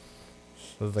 Greenhouse.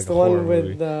 It was like It's a the horror one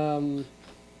movie. with,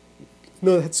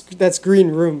 no, that's Green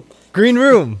Room. Green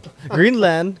Room,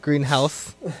 Greenland,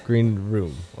 Greenhouse, Green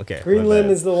Room. Okay. my Greenland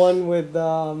bad. is the one with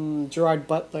Gerard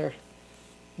Butler.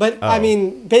 But, I Oh.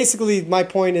 mean, basically, my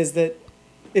point is that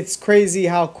it's crazy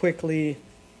how quickly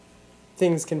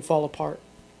things can fall apart.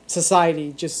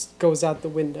 Society just goes out the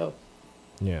window.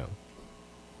 Yeah.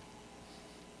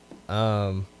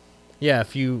 Yeah.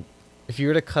 If you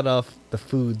were to cut off the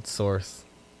food source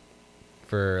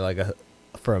for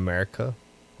America,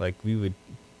 like we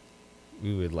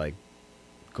would like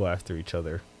go after each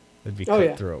other. It'd be Oh, yeah.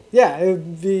 cutthroat. Yeah, it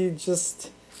would be just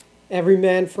every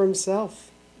man for himself.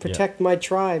 Protect my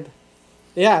tribe.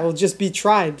 Yeah, it will just be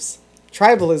tribes.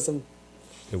 Tribalism.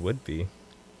 It would be.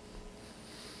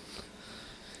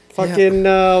 Fucking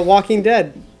Walking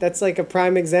Dead. That's like a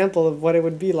prime example of what it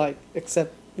would be like,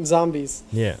 except zombies.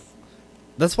 Yeah.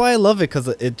 That's why I love it, because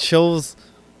it shows,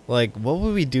 like, what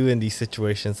would we do in these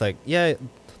situations? Like, yeah,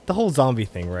 the whole zombie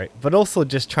thing, right? But also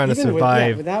just trying to Even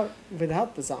survive.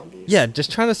 without the zombies. Yeah,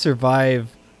 just trying to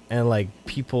survive, and like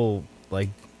people like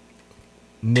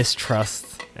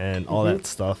mistrust and all that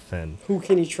stuff. And Who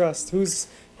can you trust? Who's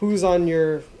in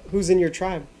your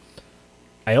tribe?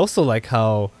 I also like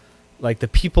how, like, the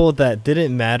people that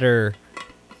didn't matter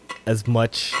as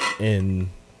much in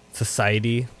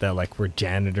society, that like were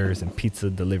janitors and pizza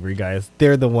delivery guys,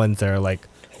 they're the ones that are like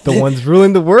the ones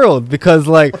ruling the world, because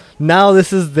like now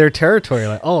this is their territory.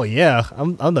 Like, oh yeah,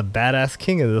 I'm the badass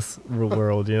king of this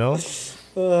world, This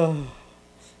Yeah.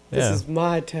 is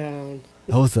my town.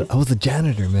 I was a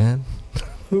janitor, man.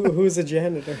 Who's a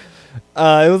janitor?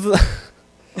 It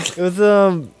was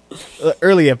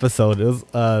early episode. It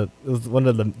was one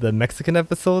of the Mexican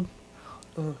episode.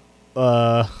 I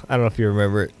don't know if you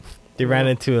remember it. They ran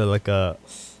into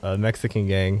a Mexican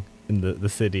gang in the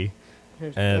city,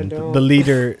 and don't. the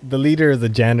leader is a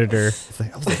janitor. It's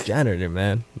like, I was a janitor,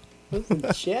 man. Who's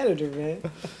a janitor, man?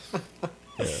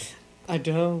 I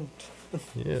don't.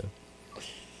 Yeah.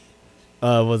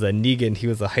 Was a Negan? He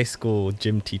was a high school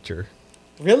gym teacher.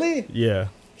 Really? Yeah.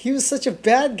 He was such a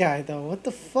bad guy, though. What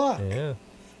the fuck? Yeah.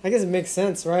 I guess it makes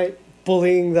sense, right?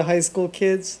 Bullying the high school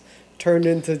kids turned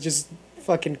into just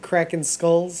fucking cracking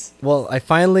skulls. Well, I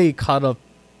finally caught up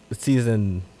with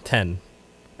season 10,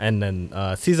 and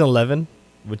then season 11,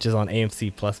 which is on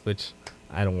AMC Plus, which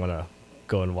I don't want to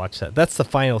go and watch that. That's the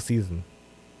final season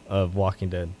of Walking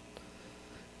Dead.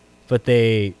 But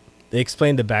they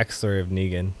explained the backstory of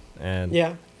Negan, and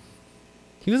Yeah.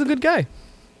 he was a good guy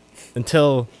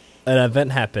until an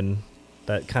event happened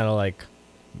that kind of like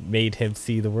made him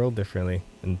see the world differently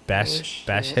and bash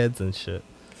shit. heads and shit.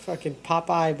 Fucking pop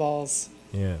eyeballs.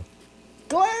 Yeah.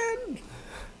 Glenn!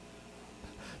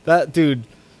 That dude,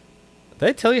 did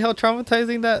I tell you how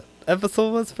traumatizing that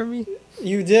episode was for me?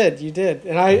 You did.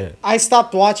 And I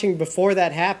stopped watching before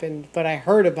that happened, but I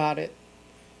heard about it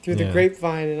through the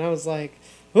grapevine, and I was like,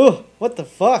 oh, what the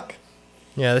fuck?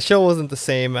 Yeah, the show wasn't the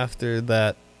same after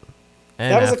that.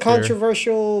 And That was a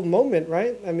controversial moment,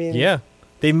 right? I mean... Yeah.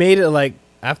 They made it like,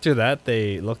 after that,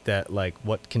 they looked at like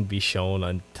what can be shown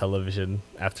on television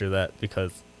after that,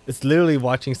 because it's literally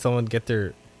watching someone get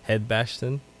their head bashed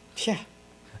in. Yeah.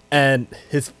 And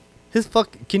his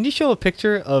can you show a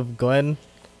picture of Glenn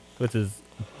with his...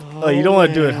 Oh, you don't want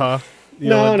to do it, huh?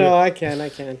 No, I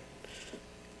can.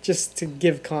 Just to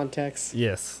give context.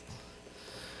 Yes.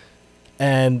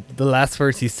 And the last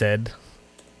words he said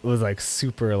was like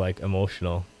super like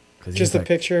emotional. Just a like,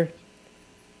 picture?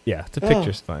 Yeah, the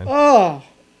picture's fine. Oh,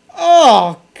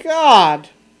 God.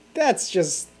 That's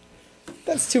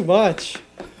too much.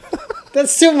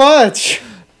 That's too much.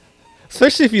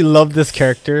 Especially if you love this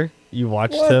character, you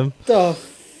watched him. What the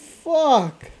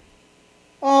fuck?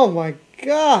 Oh my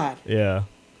God. Yeah.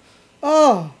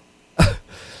 Oh.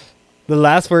 The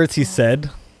last words he said,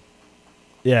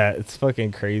 yeah, it's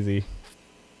fucking crazy.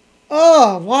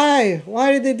 Oh, why?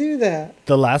 Why did they do that?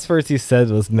 The last words he said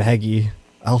was, "Maggie,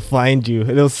 I'll find you."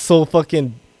 And it was so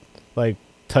fucking like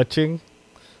touching.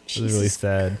 It was really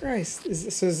sad. Christ.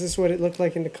 Is this what it looked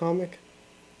like in the comic?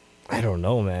 I don't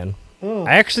know, man. Oh.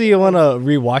 I actually want to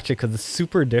rewatch it because it's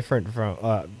super different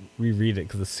from reread it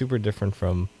because it's super different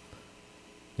from.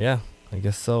 Yeah, I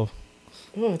guess so.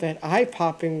 Oh, that eye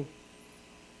popping.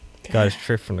 Got his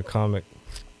trick from the comic.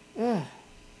 Oh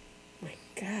my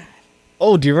God.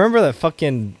 Oh, do you remember that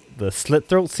fucking the slit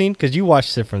throat scene? Because you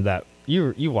watched it from that.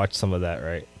 You watched some of that,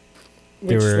 right?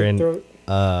 They were in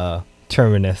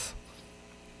Terminus,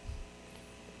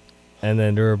 and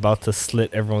then they were about to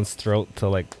slit everyone's throat to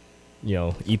like,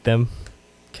 eat them,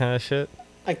 kind of shit.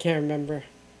 I can't remember.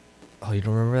 Oh, you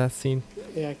don't remember that scene?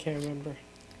 Yeah, I can't remember.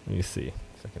 Let me see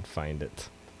if I can find it.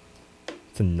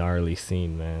 It's a gnarly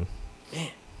scene, man.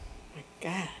 Man, my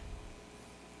God.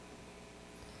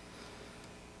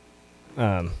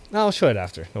 I'll show it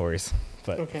after. No worries.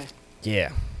 But Okay.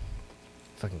 yeah,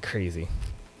 fucking crazy.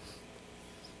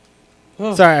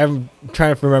 Oh. Sorry, I'm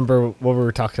trying to remember what we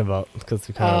were talking about because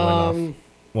we kind of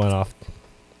went off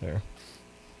there.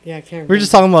 Yeah, I can't remember. We were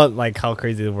just talking about like how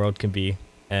crazy the world can be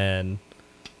and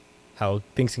how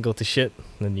things can go to shit.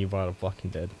 And then you brought up Walking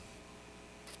Dead.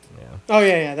 Yeah. Oh,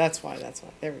 yeah, that's why.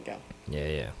 There we go.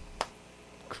 Yeah.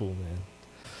 Cool, man.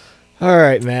 All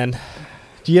right, man.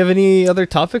 Do you have any other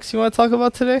topics you want to talk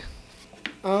about today?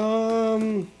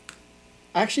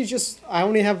 Actually, I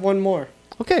only have one more.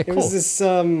 Okay, cool. It was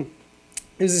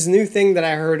this new thing that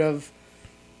I heard of.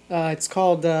 It's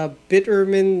called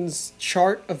Biderman's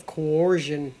Chart of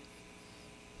Coercion.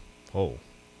 Oh,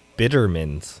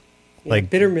 Biderman's. Yeah, like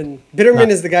Biderman. Biderman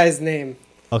is the guy's name.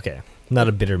 Okay, not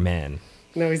a bitter man.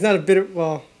 No, he's not a bitter.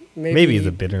 Well, maybe he's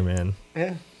a bitter man.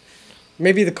 Yeah.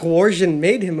 Maybe the coercion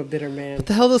made him a bitter man. What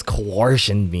the hell does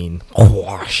coercion mean?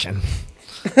 Coercion.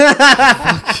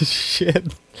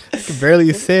 Shit. I can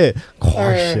barely say it.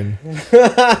 Coercion.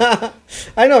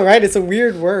 I know, right? It's a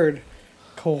weird word.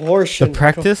 Coercion. The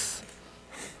practice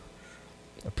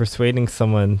of persuading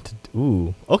someone to...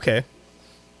 Ooh, okay.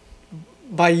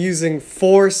 By using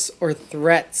force or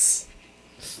threats.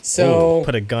 So...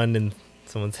 put a gun in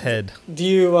someone's head. Do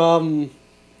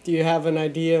you have an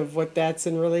idea of what that's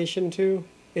in relation to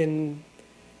in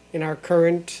our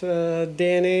current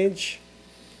day and age?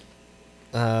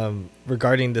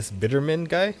 Regarding this Biderman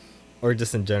guy, or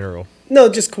just in general? No,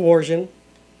 just coercion.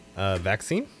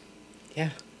 Vaccine?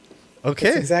 Yeah. Okay.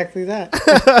 That's exactly that.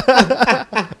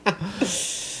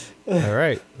 All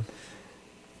right.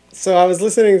 So I was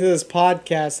listening to this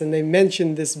podcast, and they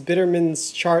mentioned this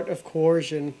Biderman's Chart of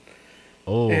Coercion.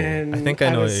 Oh, and I think I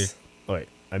know. Wait,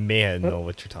 I may know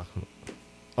what you're talking about.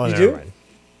 Oh, you never do?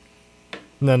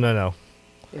 mind. No.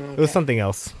 Okay. It was something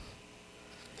else.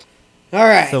 All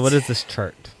right. So what is this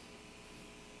chart?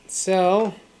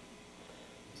 So,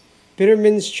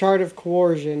 Biderman's Chart of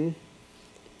Coercion.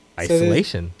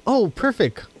 Isolation. Oh,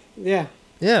 perfect. Yeah.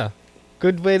 Yeah.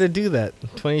 Good way to do that.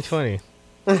 2020.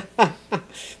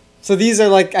 So these are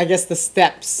like, I guess, the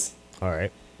steps. All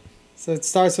right. So it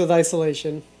starts with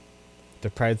isolation.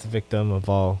 Deprives the victim of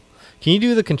all. Can you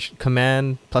do the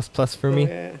command plus for me? Oh,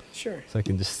 yeah, sure. So I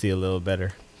can just see a little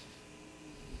better.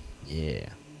 Yeah.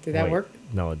 Did that Wait, work?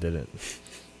 No, it didn't.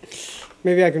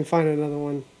 Maybe I can find another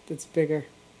one that's bigger.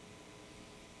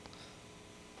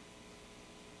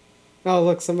 Oh,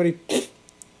 look, somebody.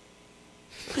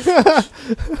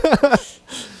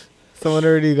 Someone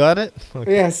already got it?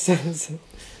 Okay. Yes.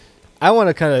 I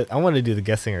want to do the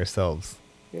guessing ourselves.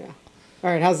 Yeah. All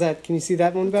right, how's that? Can you see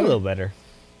that one A better? little better.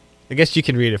 I guess you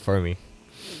can read it for me.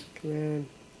 Command.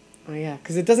 Oh, yeah,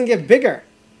 because it doesn't get bigger.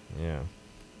 Yeah.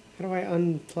 How do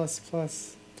I plus?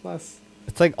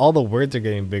 It's like all the words are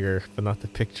getting bigger, but not the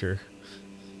picture.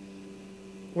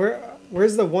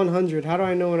 Where's the 100? How do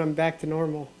I know when I'm back to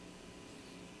normal?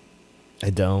 I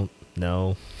don't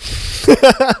know. All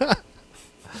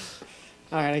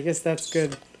right, I guess that's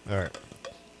good. All right.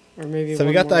 Or maybe. So we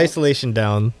one got the more up. isolation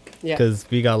down Yeah. because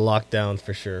we got locked down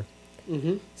for sure.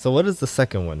 Mm-hmm. So what is the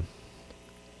second one?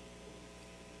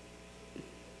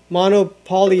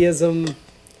 Monopolyism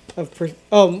of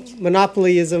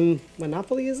monopolyism.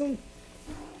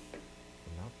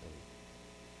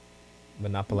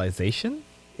 Monopolization?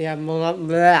 Yeah,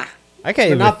 blah. I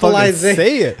can't even fucking Monopoliza-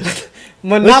 say it.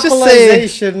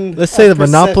 Monopolization. Let's say the of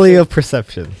monopoly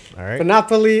perception. of perception. All right.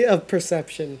 Monopoly of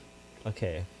perception.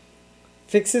 Okay.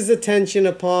 Fixes attention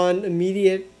upon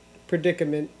immediate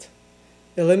predicament.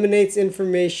 Eliminates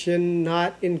information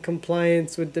not in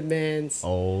compliance with demands.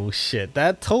 Oh shit,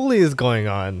 that totally is going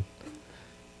on.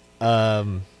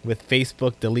 With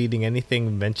Facebook deleting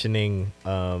anything mentioning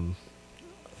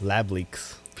lab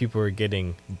leaks, people are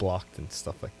getting blocked and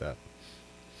stuff like that.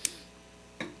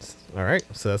 All right,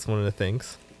 so that's one of the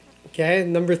things. Okay,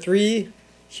 number 3,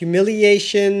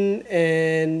 humiliation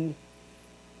and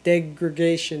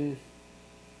degradation.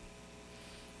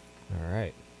 All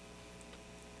right.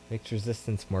 Makes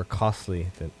resistance more costly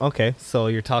than. Okay, so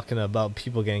you're talking about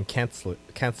people getting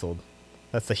canceled.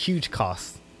 That's a huge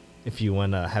cost if you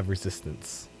want to have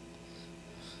resistance.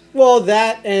 Well,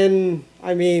 that and,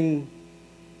 I mean,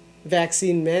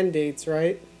 vaccine mandates,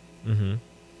 right? Mm-hmm.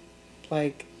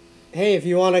 Like, hey, if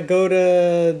you want to go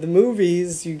to the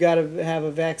movies, you got to have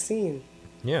a vaccine.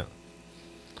 Yeah.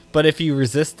 But if you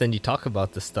resist and you talk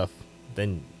about this stuff,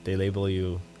 then they label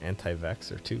you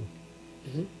anti-vaxxer too.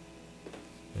 Mm-hmm.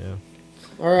 Yeah.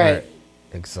 All right.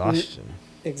 Exhaustion.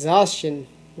 Exhaustion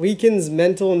weakens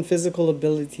mental and physical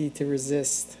ability to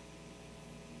resist.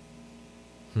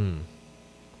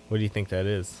 What do you think that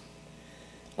is?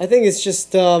 I think it's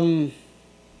just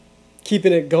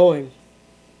keeping it going.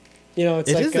 You know, it's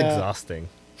It like is exhausting.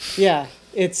 Yeah,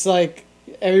 it's like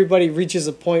everybody reaches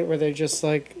a point where they're just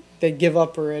like they give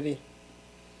up already.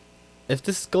 If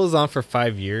this goes on for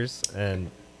 5 years,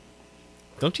 and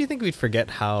don't you think we'd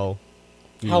forget how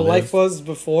Life was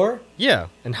before? Yeah,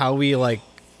 and how we like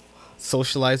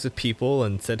socialized with people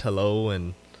and said hello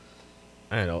and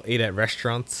I don't know, ate at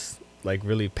restaurants like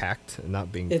really packed and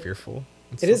not being fearful.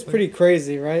 It is pretty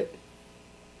crazy, right?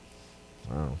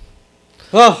 Wow.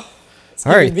 Oh,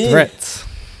 All right, threats.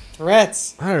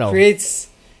 Threats. I don't know. Creates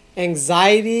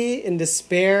anxiety and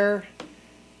despair.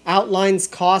 Outlines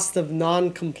cost of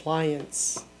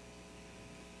non-compliance.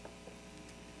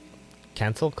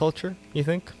 Cancel culture, you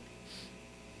think?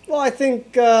 Well, I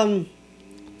think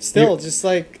still just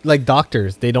like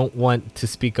doctors, they don't want to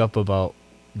speak up about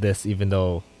this even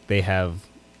though they have,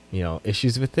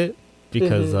 issues with it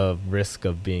because of risk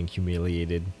of being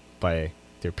humiliated by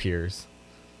their peers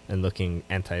and looking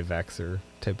anti-vaxxer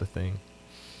type of thing.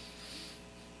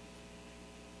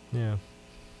 Yeah.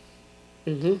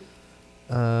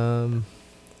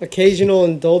 occasional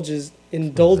indulgences.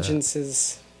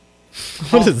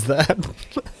 What is that?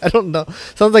 I don't know.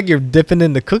 Sounds like you're dipping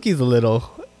into cookies a little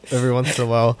every once in a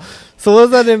while. So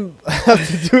what does that have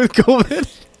to do with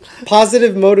COVID?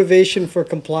 Positive motivation for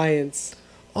compliance.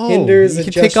 Oh, Hinders you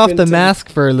can take off the adjustment to- mask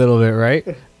for a little bit, right?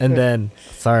 And then,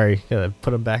 sorry, gotta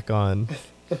put them back on.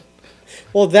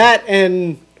 Well, that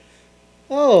and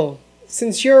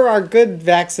since you're our good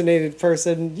vaccinated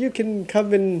person, you can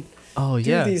come and Oh do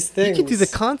yeah, these you can do the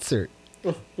things. concert,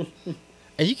 and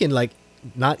you can like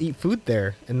not eat food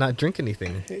there and not drink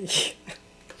anything.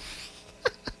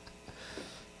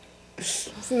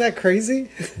 Isn't that crazy?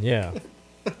 Yeah.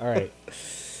 All right.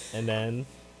 And then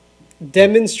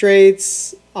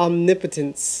Demonstrates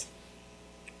omnipotence.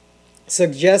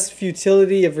 Suggests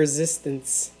futility of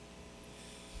resistance.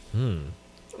 I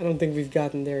don't think we've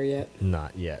gotten there yet.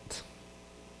 not yet.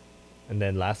 And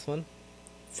then last one.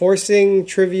 Forcing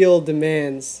trivial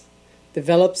demands.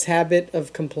 Develops habit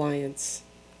of compliance.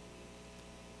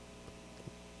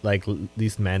 Like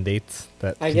these mandates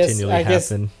that I continually guess,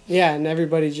 happen. yeah, and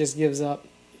everybody just gives up.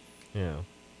 Yeah.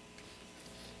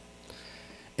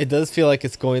 It does feel like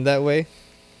it's going that way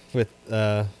with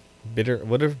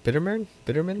Biderman?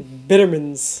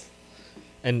 Bidermans.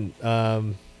 And I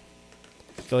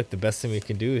feel like the best thing we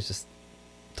can do is just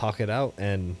talk it out,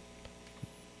 and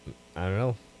I don't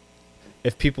know.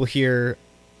 If people hear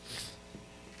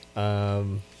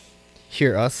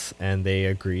us and they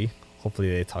agree,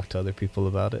 hopefully they talk to other people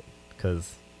about it,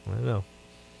 because I don't know.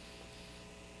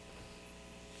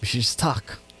 We should just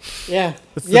talk. Yeah.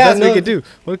 That's the best we could do.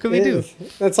 What can we do?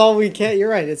 That's all we can. You're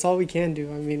right. It's all we can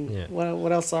do. I mean, Yeah.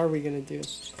 what else are we going to do?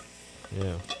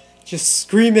 Yeah. Just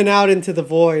screaming out into the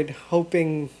void,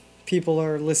 hoping people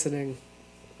are listening.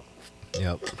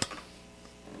 Yep.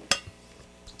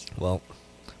 Well,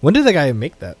 when did the guy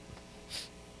make that?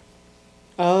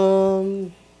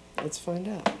 Let's find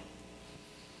out.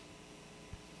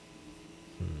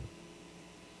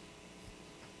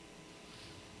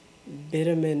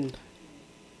 Biderman.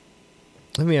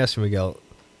 Let me ask you, Miguel.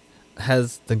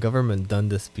 Has the government done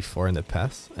this before in the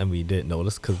past, and we didn't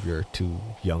notice because we were too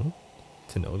young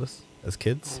to notice as I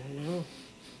kids? don't know.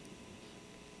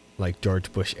 Like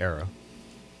George Bush era.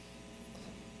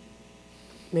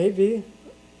 Maybe.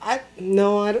 I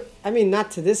don't, I mean, not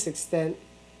to this extent.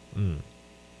 Mm.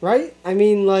 Right? I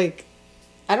mean, like,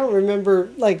 I don't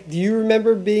remember, like, do you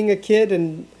remember being a kid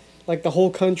and, like, the whole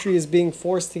country is being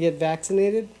forced to get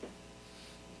vaccinated?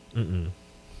 Mm-mm.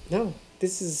 No.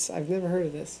 I've never heard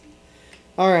of this.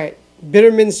 All right.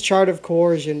 Biderman's Chart of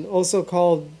Coercion, also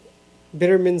called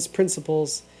Biderman's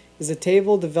Principles, is a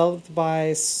table developed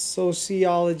by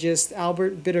sociologist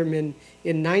Albert Biderman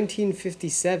in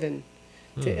 1957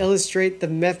 to illustrate the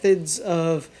methods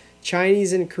of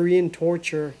Chinese and Korean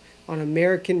torture on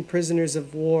American prisoners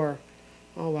of war.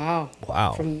 Oh, wow.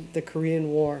 Wow. From the Korean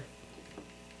War.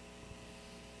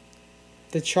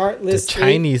 The chart The lists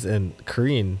Chinese and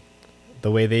Korean,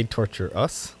 the way they torture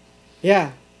us.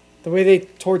 Yeah, the way they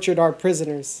tortured our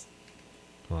prisoners.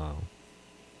 Wow.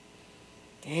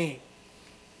 Dang.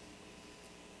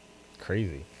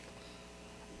 Crazy.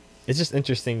 It's just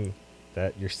interesting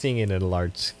that you're seeing it at a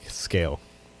large scale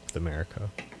with America.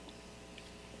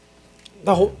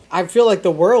 I feel like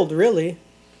the world, really.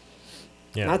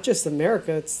 Yeah. Not just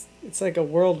America. It's like a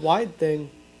worldwide thing.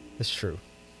 It's true.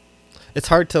 It's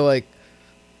hard to like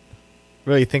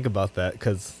really think about that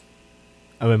because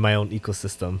I'm in my own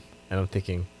ecosystem and I'm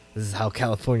thinking this is how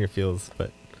California feels,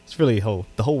 but it's really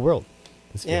the whole world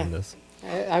is feeling this.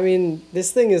 I mean,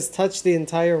 this thing has touched the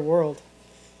entire world.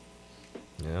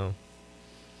 Yeah.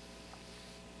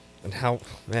 And how,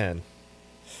 man,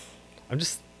 I'm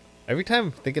just, every time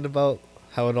I'm thinking about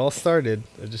how it all started,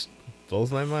 it just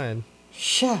blows my mind.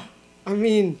 Yeah. I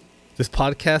mean, This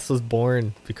podcast was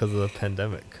born because of the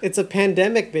pandemic. it's a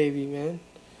pandemic, baby, man.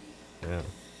 Yeah.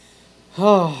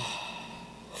 Oh.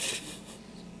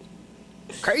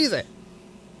 Crazy.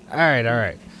 All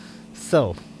right.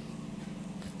 So,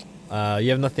 you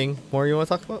have nothing more you want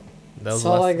to talk about? That's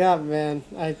all I got, man.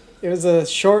 It was a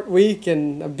short week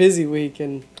and a busy week,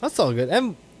 and That's all good.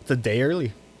 And it's a day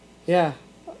early. yeah,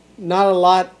 not a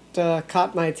lot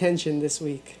caught my attention this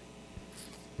week.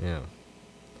 Yeah.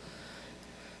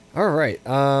 All right.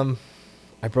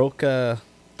 I broke a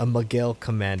Miguel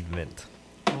commandment.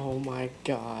 Oh my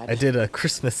god. I did a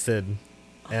Christmas sin,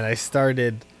 and I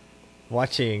started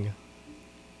watching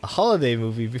a holiday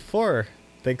movie before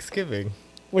Thanksgiving.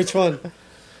 Which one?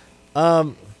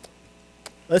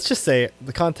 Let's just say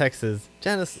the context is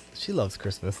Janice, she loves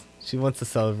Christmas. She wants to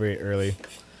celebrate early.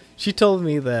 She told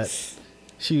me that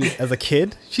as a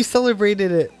kid, she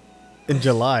celebrated it in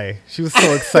July. She was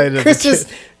so excited.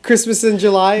 Christmas in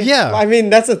July? Yeah. I mean,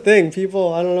 that's a thing.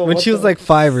 People, I don't know. When she was like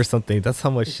 5 or something, that's how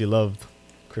much she loved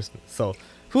Christmas. So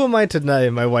who am I to deny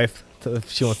my wife if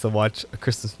she wants to watch a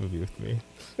Christmas movie with me?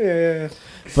 Yeah.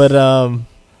 But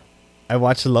I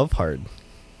watched Love Hard.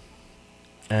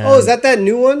 Oh, is that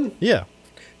new one? Yeah.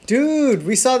 Dude,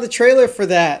 we saw the trailer for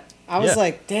that. I was Yeah.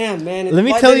 like, damn, man. Let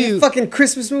me tell you, fucking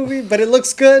Christmas movie, but it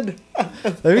looks good.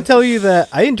 let me tell you that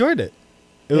I enjoyed it.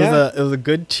 It Yeah. was a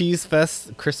good cheese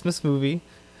fest Christmas movie,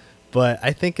 but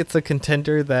I think it's a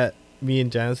contender that me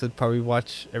and Janice would probably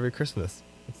watch every Christmas.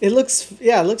 It looks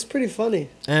pretty funny.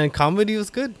 And comedy was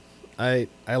good. I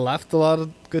laughed a lot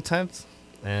of good times,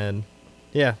 and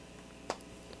yeah,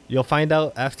 you'll find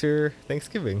out after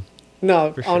Thanksgiving.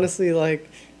 No, For sure. honestly, like,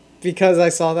 because I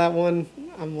saw that one,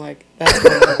 I'm like, that's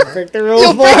what I'm gonna break the rules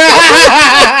for.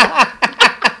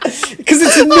 Because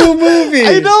it's a new movie.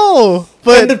 I know,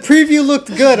 And the but preview looked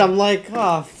good. I'm like,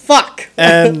 oh fuck.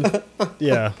 and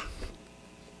yeah,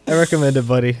 I recommend it,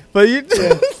 buddy. But you,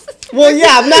 Well,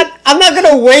 yeah, I'm not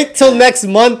gonna wait till next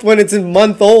month when it's a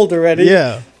month old already.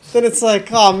 yeah. Then it's like,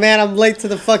 oh man, I'm late to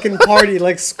the fucking party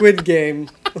like Squid Game.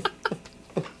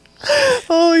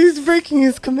 Oh, he's breaking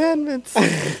his commandments.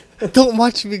 Don't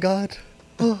watch me, God.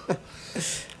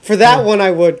 For that one,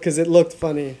 I would because it looked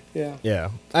funny. Yeah, Yeah,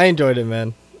 I enjoyed it,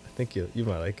 man. I think you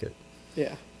might like it.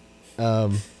 yeah,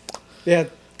 Um, yeah.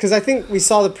 Because I think we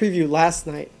saw the preview last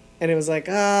night, and it was like,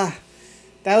 that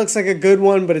looks like a good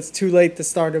one, but it's too late to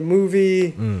start a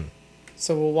movie.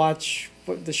 So we'll watch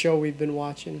the show we've been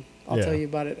watching. I'll Yeah. tell you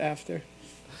about it after.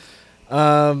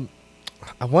 I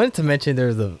wanted to mention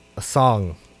there's a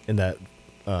song in that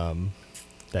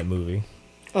that movie,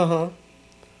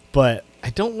 but I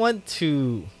don't want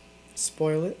to.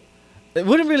 Spoil it. It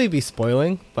wouldn't really be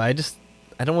spoiling, but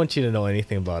I don't want you to know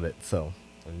anything about it, so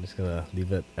I'm just gonna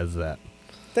leave it as that.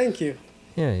 Thank you.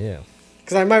 Yeah.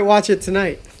 Because I might watch it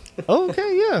tonight. Oh,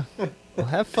 okay, yeah. Well,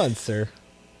 have fun, sir.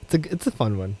 It's a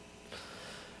fun one.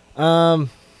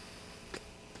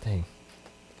 Dang,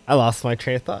 I lost my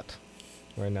train of thought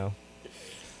right now.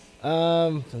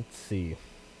 Let's see.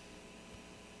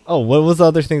 Oh, what was the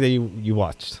other thing that you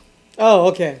watched? Oh,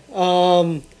 okay.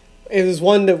 It was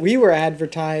one that we were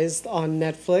advertised on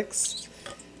Netflix.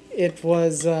 It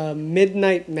was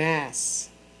Midnight Mass.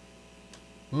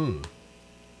 Is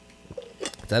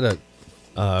that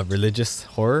a religious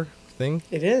horror thing?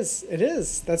 It is. It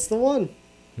is. That's the one.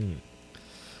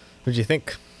 What'd you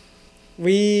think?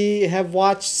 We have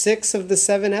watched 6 of the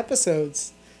 7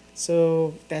 episodes.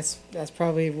 So that's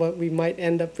probably what we might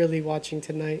end up really watching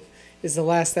tonight is the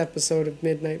last episode of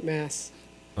Midnight Mass.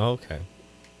 Oh, okay.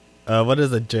 What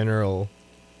is the general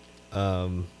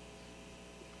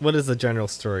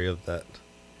story of that?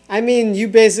 I mean, you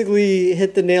basically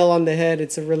hit the nail on the head.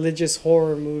 It's a religious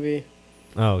horror movie.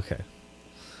 Oh, okay.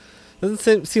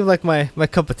 Doesn't seem like my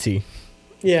cup of tea.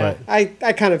 Yeah, But-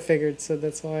 I kind of figured, so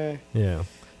that's why Yeah.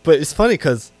 But it's funny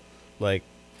because, like,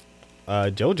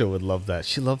 JoJo would love that.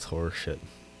 She loves horror shit.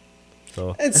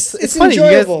 So It's funny.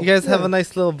 enjoyable. You guys have Yeah. a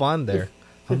nice little bond there.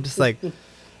 I'm just like,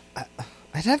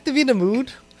 I'd have to be in the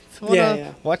mood to wanna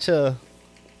Yeah. watch a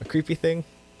creepy thing,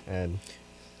 and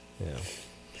yeah.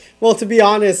 Well, to be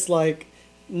honest, like,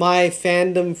 my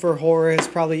fandom for horror has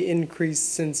probably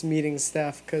increased since meeting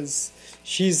Steph, because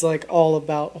she's, like, all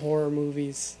about horror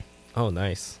movies. Oh,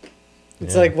 nice.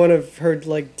 It's, Yeah. like, one of her,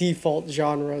 like, default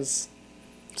genres.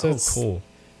 So Oh, it's, cool.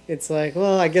 it's like,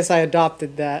 well, I guess I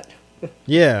adopted that.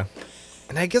 Yeah,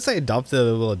 and I guess I adopted a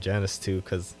little Janice too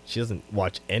because she doesn't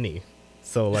watch any.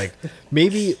 So like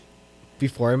maybe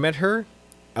before I met her,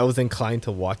 I was inclined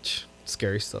to watch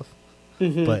scary stuff,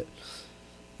 but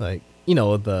like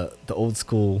the old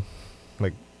school,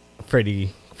 like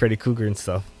Freddy Krueger and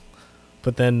stuff.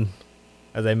 But then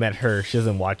as I met her, she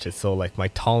doesn't watch it, so like my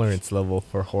tolerance level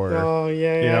for horror, Oh,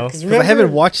 yeah, yeah. because I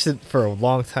haven't watched it for a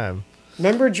long time.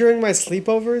 Remember during my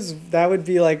sleepovers, that would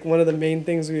be, like, one of the main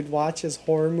things we'd watch is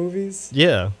horror movies?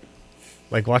 Yeah,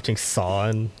 like watching Saw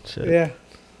and shit. Yeah.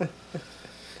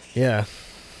 Yeah.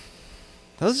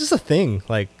 That was just a thing,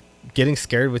 like getting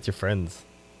scared with your friends.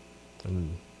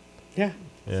 And Yeah.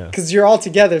 yeah. Because you're all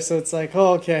together, so it's like,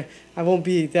 oh, okay, I won't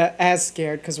be that as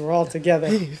scared because we're all together.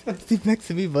 Hey, sleep next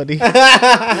to me, buddy. There's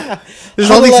all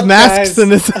Huddle these up, masks guys. in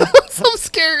this house. I'm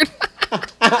scared.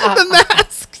 The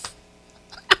masks.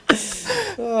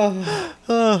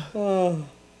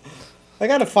 I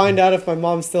gotta find out if my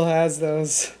mom still has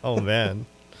those. Oh man.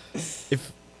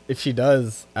 If she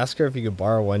does, ask her if you could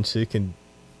borrow one so you can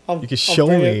I'll show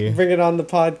me. Bring it on the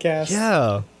podcast.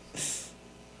 Yeah.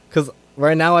 Cuz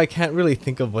right now I can't really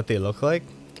think of what they look like,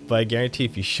 but I guarantee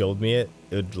if you showed me it,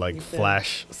 it would like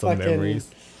flash some Fucking- memories.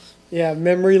 Yeah,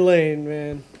 memory lane,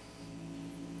 man.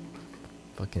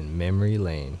 Fucking memory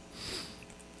lane.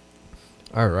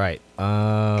 All right.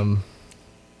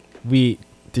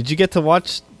 Did you get to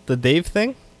watch the Dave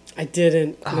thing? I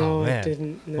didn't. Oh, No, I man.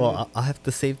 didn't. No. Well, I'll have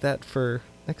to save that for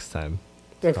next time.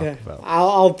 to okay. talk about.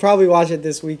 I'll probably watch it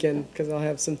this weekend because I'll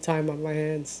have some time on my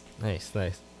hands. Nice.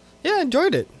 Yeah, I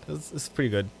enjoyed it. It's pretty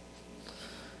good.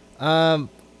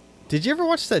 Did you ever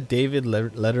watch that David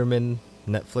Letterman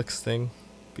Netflix thing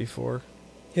before?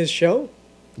 His show?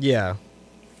 Yeah.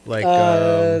 Like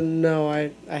No,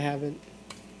 I haven't.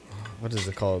 what is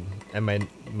it called? And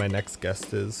my next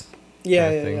guest is Yeah,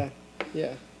 kinda yeah, thing.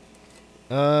 yeah,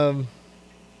 yeah.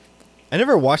 I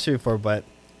never watched it before, but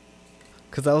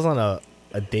because I was on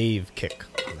a Dave kick.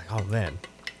 I was like, oh man,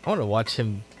 I want to watch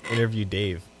him interview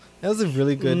Dave. That was a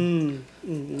really good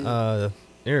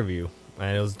interview,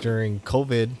 and it was during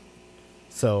COVID,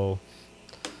 so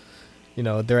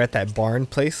they're at that barn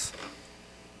place,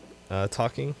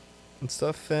 talking and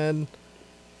stuff, and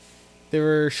they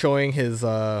were showing his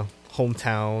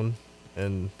hometown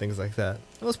and things like that.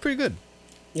 It was pretty good.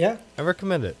 Yeah. I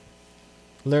recommend it.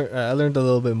 I learned a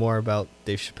little bit more about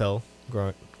Dave Chappelle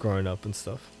growing up and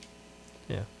stuff.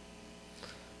 Yeah.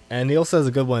 And he also has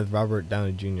a good one with Robert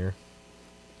Downey Jr.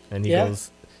 And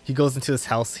he goes into his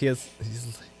house. He's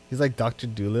like Dr.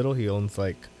 Doolittle. He owns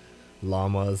like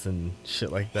llamas and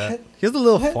shit like that. He has a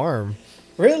little farm.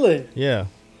 Really? Yeah.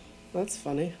 That's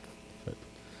funny.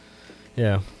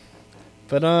 Yeah.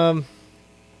 But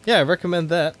yeah, I recommend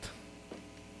that.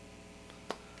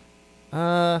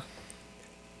 What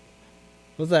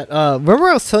was that? Remember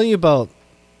I was telling you about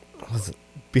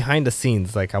behind the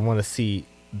scenes? Like I want to see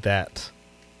that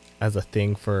as a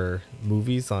thing for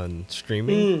movies on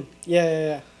streaming.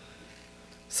 Yeah.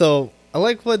 So I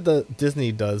like what the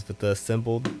Disney does with the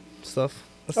assembled stuff.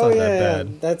 That's not that bad.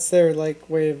 Yeah. That's their like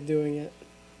way of doing it.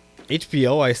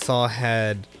 HBO I saw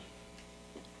had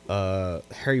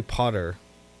Harry Potter,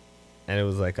 and it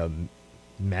was like a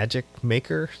magic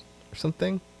maker or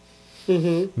something.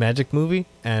 Magic movie,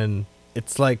 and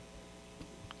it's like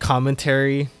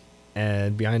commentary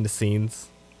and behind the scenes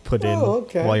put in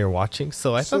while you're watching.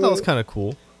 So I thought that was kind of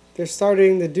cool. They're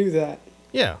starting to do that.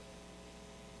 Yeah.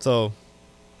 So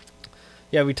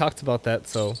yeah, we talked about that.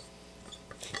 So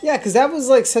yeah, because that was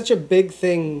like such a big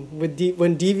thing with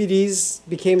when DVDs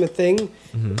became a thing.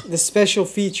 The special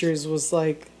features was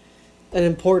like an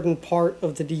important part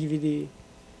of the DVD.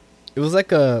 It was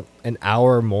like an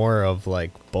hour more of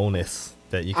like bonus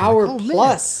that you can hour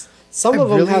plus. Man, some of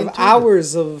them have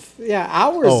hours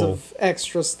of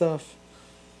extra stuff.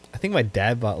 I think my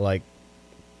dad bought like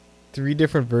 3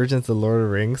 different versions of Lord of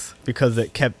the Rings because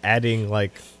it kept adding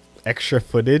like extra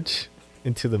footage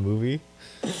into the movie.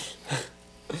 It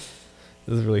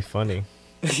was really funny.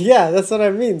 Yeah, that's what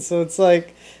I mean. So it's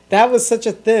like that was such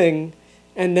a thing,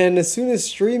 and then as soon as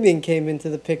streaming came into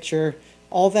the picture,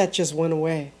 all that just went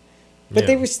away. But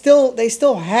they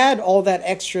still had all that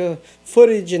extra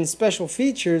footage and special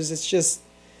features. It's just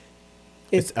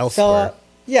it's elsewhere.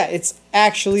 It's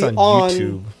actually it's on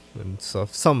YouTube and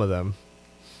stuff. Some of them.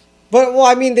 But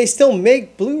I mean, they still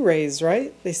make Blu-rays,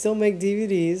 right? They still make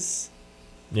DVDs.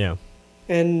 Yeah.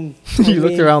 And you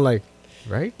looked around like,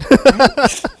 right?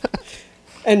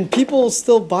 And people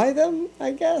still buy them,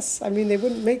 I guess. I mean, they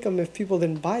wouldn't make them if people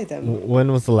didn't buy them.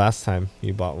 When was the last time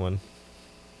you bought one?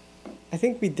 I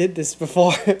think we did this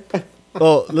before.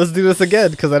 Well, let's do this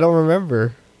again because I don't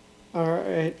remember. All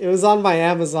right. It was on my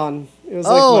Amazon. It was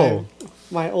like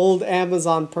my old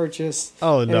Amazon purchase.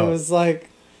 Oh, no. And it was like,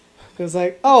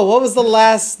 what was the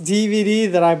last DVD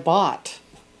that I bought?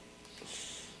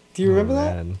 Do you remember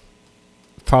that?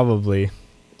 Probably.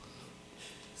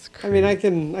 I mean, I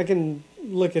can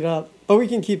look it up, but we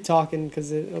can keep talking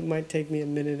because it might take me a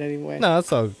minute anyway. No,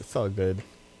 it's all good.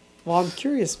 Well, I'm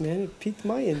curious, man. It piqued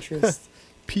my interest.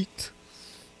 Piqued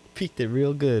it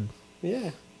real good.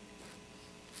 Yeah.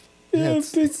 Yeah,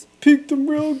 it piqued them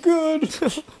real good.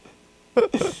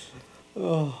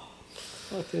 Oh,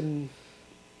 fucking.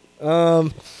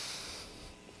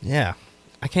 Yeah,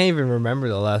 I can't even remember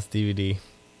the last DVD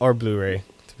or Blu-ray,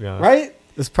 to be honest. Right?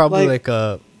 It's probably like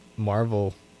a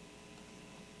Marvel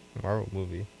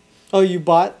movie. Oh, you've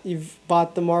bought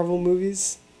the Marvel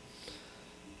movies?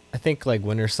 I think like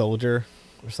Winter Soldier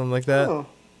or something like that. Oh,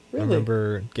 really? I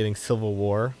remember getting Civil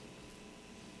War.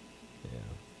 Yeah.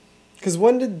 Because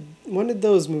when did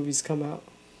those movies come out?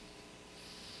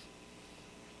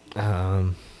 Let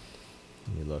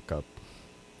me look up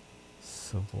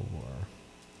Civil War.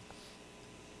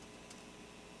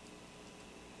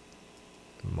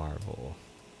 Marvel.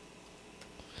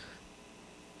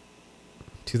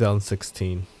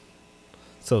 2016.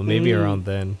 So maybe around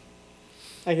then.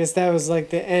 I guess that was like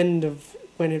the end of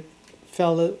when it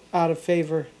fell out of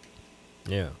favor.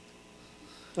 Yeah.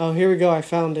 Oh, here we go. I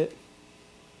found it.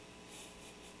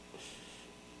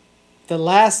 The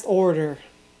last order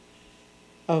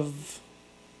of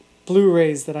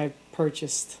Blu-rays that I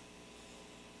purchased.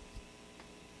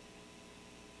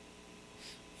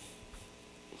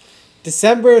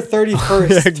 December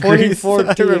 31st, 2014.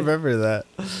 I remember that.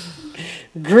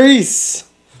 Grease.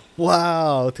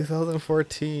 Wow,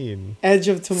 2014. Edge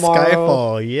of Tomorrow.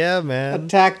 Skyfall, yeah, man.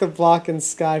 Attack the Block and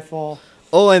Skyfall.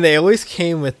 Oh, and they always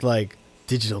came with like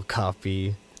digital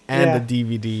copy and the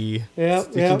DVD. Yeah,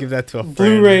 you can give that to a friend.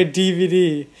 Blu-ray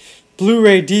DVD,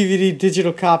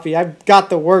 digital copy. I got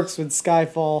the works with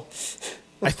Skyfall.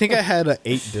 I think I had an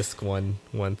 8-disc one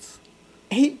once.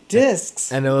 8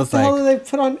 discs. And it was what the hell did they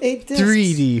put on 8 discs?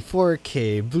 3D,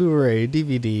 4K, Blu-ray,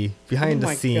 DVD, behind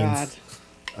the scenes.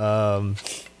 God.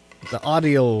 the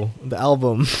audio, the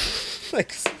album.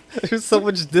 Like, there's so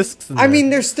much discs in there. I mean,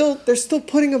 they're still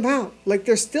putting them out. Like,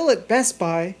 they're still at Best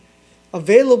Buy,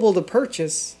 available to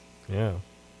purchase. Yeah.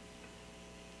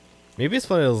 Maybe it's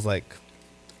one of those like,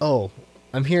 oh,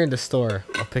 I'm here in the store,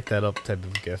 I'll pick that up type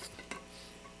of gift.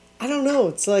 I don't know.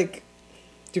 It's like,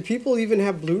 do people even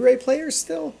have Blu-ray players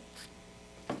still?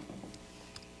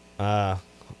 As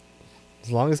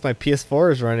long as my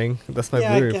PS4 is running, that's my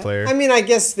Blu-ray player. I mean, I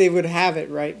guess they would have it,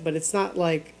 right? But it's not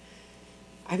like,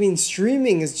 I mean,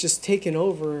 streaming is just taken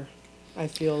over, I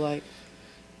feel like.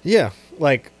 Yeah,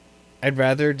 like, I'd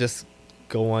rather just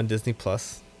go on Disney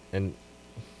Plus and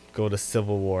go to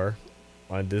Civil War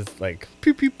on this, like,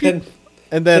 pew, pew, pew.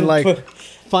 And then like,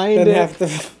 find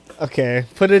it. Okay,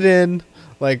 put it in.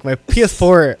 Like, my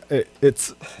PS4,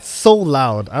 it's so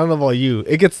loud. I don't know about you.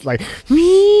 It gets like,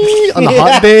 me on a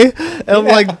hot day. And I'm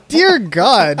like, dear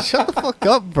God, shut the fuck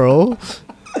up, bro.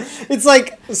 It's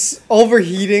like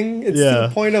overheating. It's to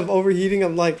the point of overheating.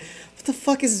 I'm like, what the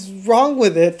fuck is wrong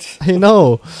with it? I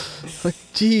know. Like,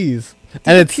 jeez.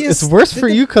 And it's worse for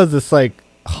you because it's like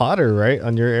hotter, right,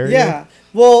 on your area? Yeah.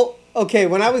 Well, okay,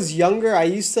 when I was younger, I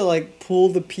used to like pull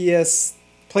the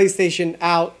PlayStation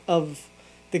out of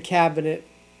the cabinet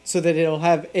so that it'll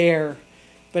have air.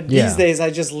 But these days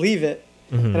I just leave it.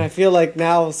 Mm-hmm. And I feel like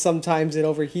now sometimes it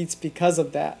overheats because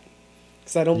of that.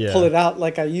 Because I don't pull it out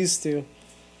like I used to.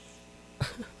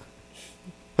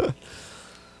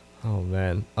 Oh,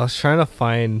 man. I was trying to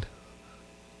find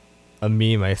a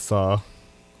meme I saw.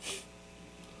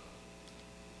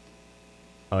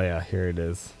 Oh, yeah, here it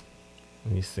is.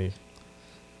 Let me see.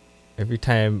 Every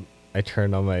time I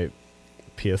turn on my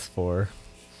PS4,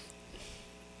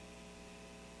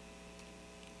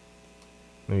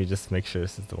 let me just make sure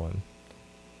this is the one.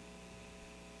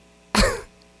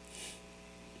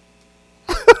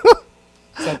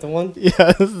 Is that the one?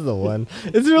 Yeah, this is the one.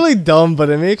 It's really dumb, but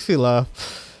it makes me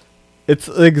laugh. It's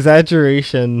an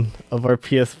exaggeration of our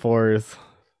PS4s.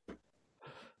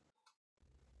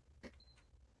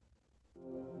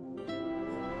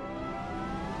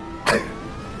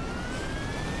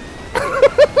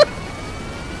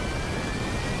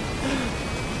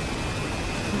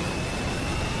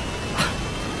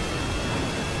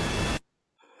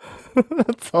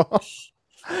 That's all.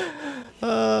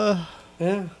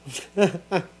 Yeah.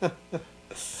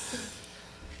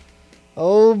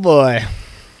 Oh boy.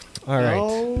 All right.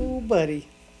 Oh, buddy.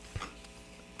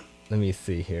 Let me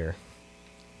see here.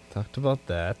 Talked about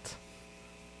that.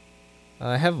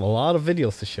 I have a lot of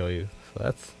videos to show you, so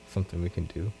that's something we can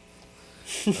do.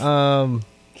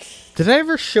 Did I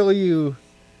ever show you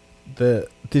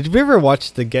did you ever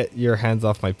watch the Get Your Hands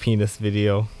Off My Penis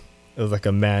video? It was like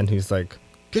a man who's like,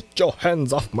 get your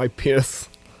hands off my penis.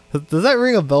 Does that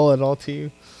ring a bell at all to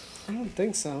you? I don't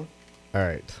think so.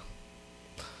 Alright.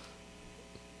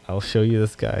 I'll show you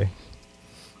this guy.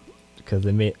 Because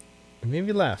it made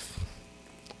me laugh.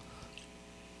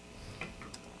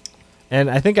 And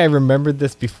I think I remembered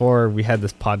this before we had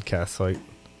this podcast, so I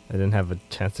didn't have a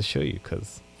chance to show you,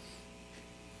 because...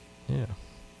 Yeah.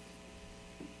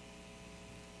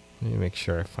 Let me make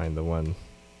sure I find the one.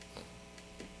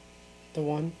 The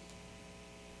one?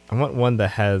 I want one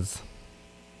that has...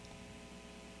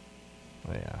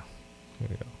 Oh yeah, here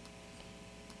we go.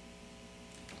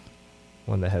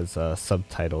 One that has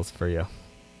subtitles for you.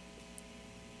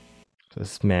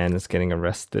 This man is getting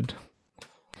arrested.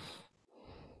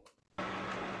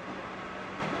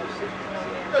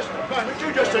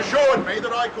 You just assured me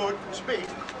that I could speak.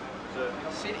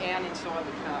 Sit down inside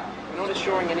the car. We're not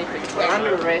assuring anything. We're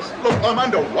under arrest. Look, I'm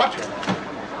under what?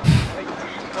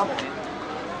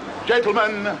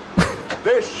 Gentlemen,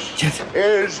 this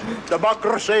is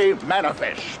Democracy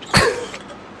Manifest.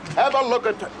 Have a look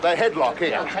at the headlock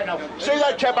here. See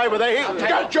that chap over there?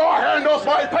 Get your hand off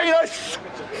my penis!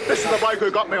 This is the bloke who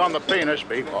got me on the penis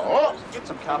before. Get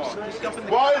some cups.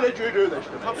 Why did you do this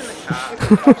to me? Up in the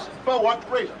car. For what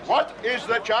reason? What is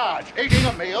the charge? Eating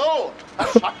a meal? A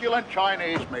succulent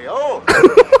Chinese meal?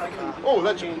 Oh,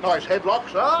 that's a nice headlock,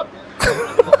 sir.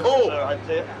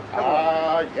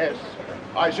 Oh, yes.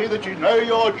 I see that you know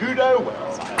your judo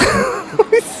well.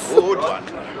 Good one.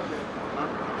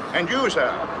 And you, sir,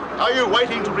 are you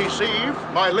waiting to receive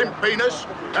my limp penis?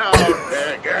 Now,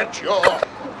 get your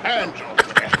hands off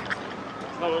me.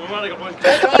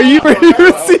 Are you ready to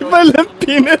receive my limp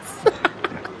penis?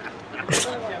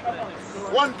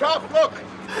 One cup, look.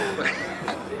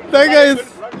 That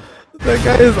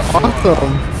guy is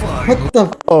awesome. What the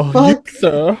Oh, fuck? you,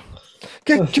 sir.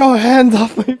 Get your hands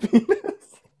off my penis.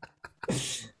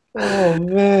 Oh,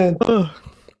 man.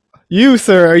 You,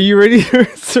 sir, are you ready to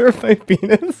serve my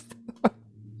penis?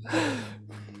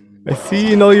 I see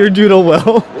you know your judo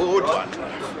well. Good one.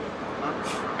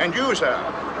 And you, sir,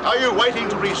 are you waiting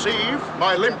to receive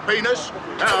my limp penis?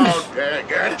 How dare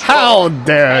get How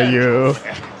dare you?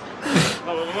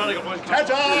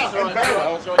 Ta-ta and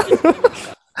farewell.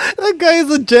 That guy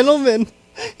is a gentleman.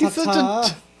 He's such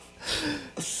Ta-ta.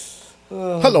 a.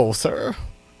 Hello, sir.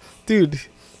 Dude,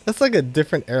 that's like a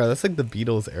different era. That's like the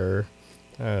Beatles era.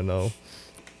 I don't know.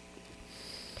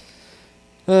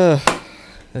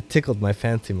 That tickled my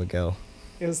fancy, Miguel.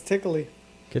 It was tickly.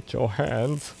 Get your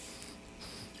hands.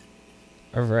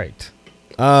 All right.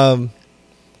 I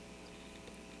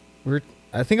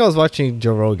think I was watching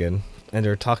Joe Rogan, and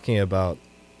they're talking about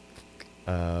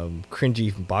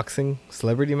cringy boxing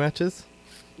celebrity matches,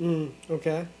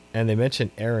 Okay. and they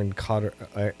mentioned Aaron Carter.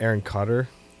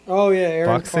 Oh yeah, Aaron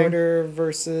Boxing? Carter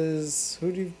versus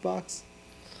who do you box?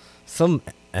 Some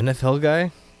NFL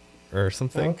guy or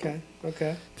something.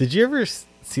 Okay. Did you ever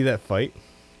see that fight?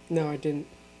 No, I didn't.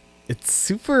 It's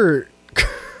super,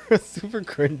 super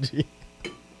cringy.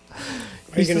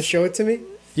 Are you gonna show it to me?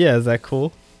 Yeah, is that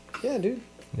cool? Yeah, dude.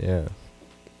 Yeah.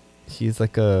 He looks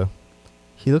like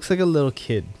a little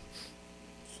kid.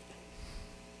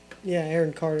 Yeah,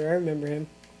 Aaron Carter. I remember him.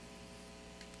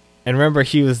 And remember,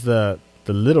 he was the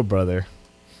little brother.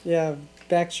 Yeah,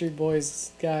 Backstreet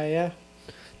Boys guy. Yeah,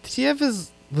 Did he have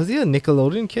was he a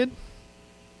Nickelodeon kid?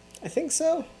 I think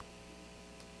so.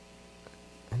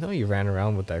 I know he ran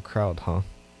around with that crowd, huh?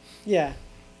 Yeah,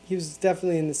 he was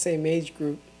definitely in the same age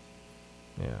group.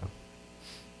 Yeah.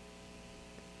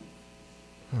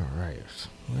 All right.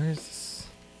 Where's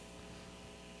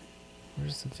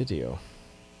the video?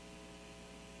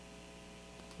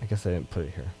 I guess I didn't put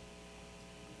it here.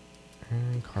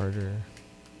 Aaron Carter.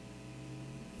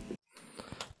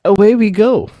 Away we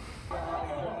go.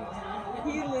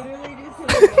 He literally just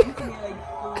hit me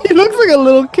like He looks like a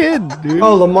little kid, dude.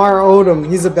 Oh, Lamar Odom.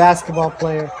 He's a basketball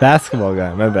player. Basketball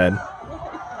guy. My bad.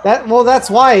 That's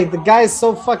why the guy's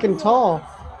so fucking tall.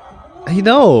 I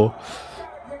know.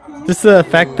 Just the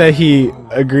fact that he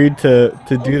agreed to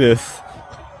do this.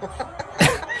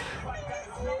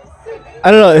 I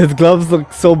don't know. His gloves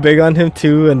look so big on him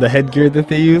too, and the headgear that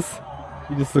they use.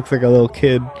 He just looks like a little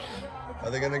kid. Are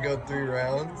they gonna go 3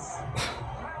 rounds?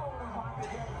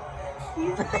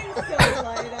 he's like so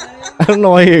light-eyed. I don't know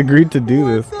why he agreed to do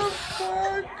this. What the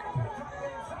fuck?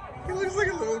 He looks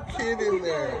like a little kid in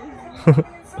there. And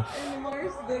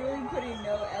Lamar's literally putting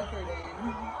no effort in.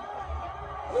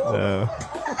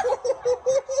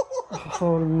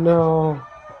 Oh no.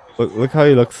 Look how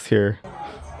he looks here. Oh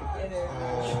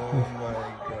my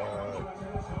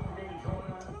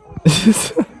god.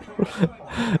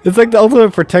 It's like the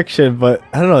ultimate protection, but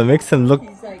I don't know. It makes him look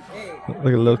He's like, hey,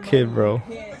 like a little kid, bro.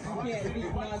 you can't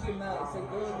beat knock him out, so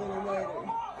go a little lighter.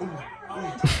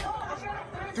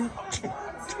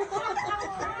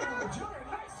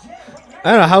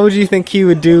 I don't know. How would you think he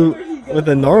would do with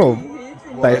a normal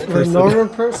size For a person? normal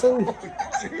person?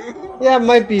 Yeah, it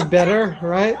might be better,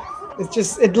 right?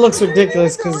 It looks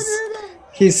ridiculous because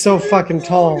he's so fucking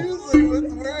tall. He was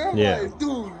like, where am Yeah. I? Dude,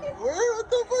 what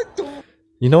the fuck? Dude?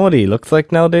 You know what he looks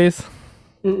like nowadays?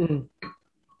 Mm-mm.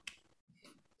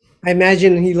 I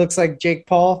imagine he looks like Jake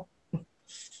Paul.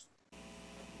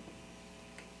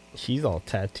 He's all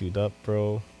tattooed up,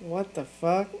 bro. What the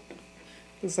fuck?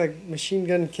 Looks like Machine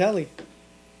Gun Kelly.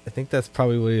 I think that's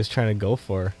probably what he was trying to go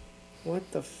for.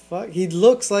 What the fuck? He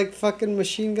looks like fucking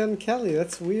Machine Gun Kelly.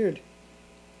 That's weird.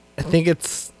 I think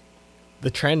it's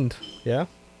the trend. Yeah.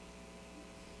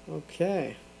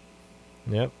 Okay.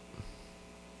 Yep.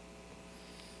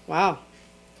 Wow.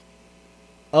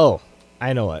 Oh,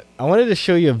 I know what. I wanted to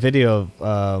show you a video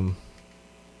of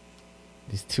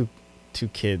these two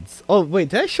kids. Oh wait,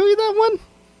 did I show you that one? Which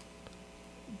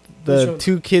The one?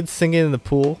 2 kids singing in the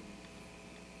pool,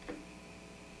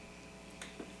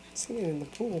 Singing in the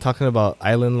pool. talking about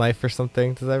island life or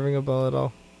something. Does that ring a bell at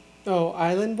all? Oh,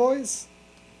 Island Boys?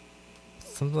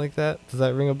 Something like that. Does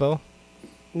that ring a bell?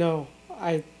 No.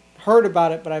 I heard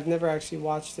about it, but I've never actually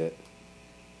watched it.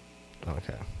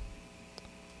 Okay.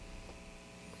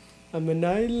 I'm an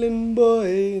island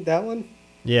boy. That one?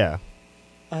 Yeah.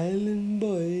 Island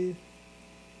boy.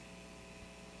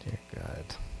 Dear God.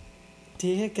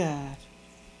 Dear God.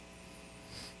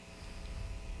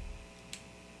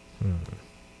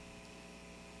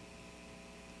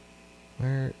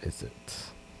 Where is it?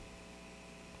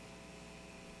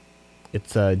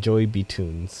 It's Joey B.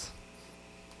 Tunes.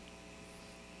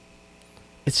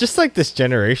 It's just like this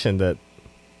generation that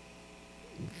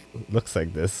looks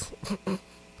like this.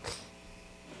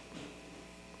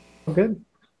 Good.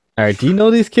 Alright, do you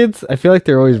know these kids? I feel like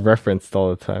they're always referenced all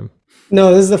the time.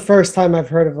 No, this is the first time I've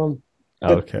heard of them.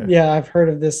 Okay. Yeah, I've heard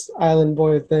of this Island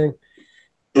Boy thing.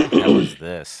 How was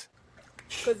this?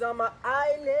 Cause I'm an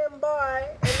island boy,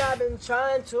 and I've been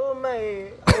trying to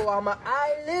make. Oh, I'm an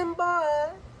island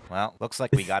boy. Well, looks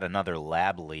like we got another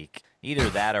lab leak. Either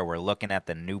that or we're looking at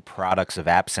the new products of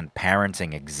absent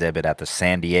parenting exhibit at the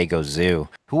San Diego Zoo.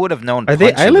 Who would have known Are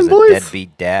they Punchy was Island a Boys?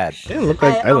 deadbeat dad? They didn't look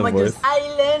like Island Boys. just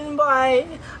island boy.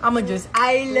 I'm a just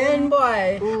island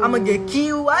boy. I'm gonna get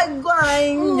key white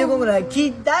gun. You're gonna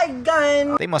keep that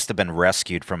gun. They must have been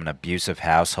rescued from an abusive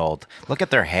household. Look at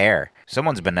their hair.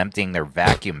 Someone's been emptying their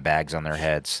vacuum bags on their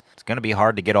heads. It's gonna be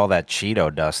hard to get all that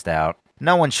Cheeto dust out.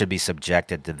 No one should be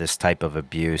subjected to this type of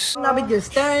abuse. I be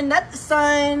just staring at the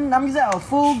sun. I'm just a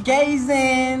fool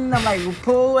gazing. I'm like,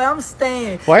 pool where I'm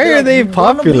staying. Why are they You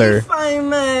wanna popular? be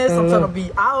famous. I'm trying to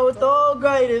be out the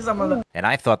greatest. I'm gonna. And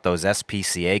I thought those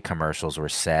SPCA commercials were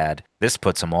sad. This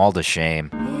puts them all to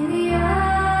shame.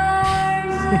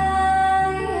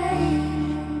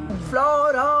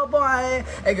 Florida boy,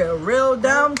 I get real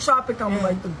damn tropic. I'm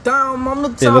like the damn on the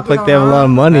top. They look like they have a lot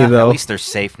of money, At though. least they're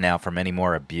safe now from any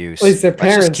more abuse. At least their Let's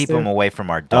parents just keep do. them away from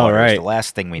our daughters. right. The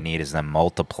last thing we need is them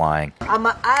multiplying. I'm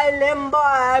an island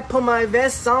boy, put my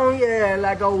vest on, yeah,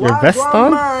 like a wild vest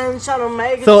on? woman, tryna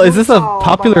make it So is too this a tall.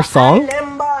 popular I'm an song?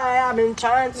 island boy, I've been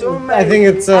trying to make I think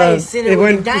it's I ain't seen it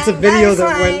with the it's a gang, video gang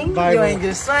that went slang. You viral. ain't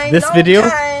just saying This no video?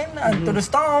 kind. Through the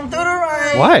storm, through the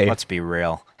rain. Why? Let's be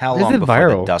real. How Why is long it before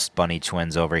viral? the Dust Bunny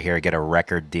twins over here get a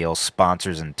record deal,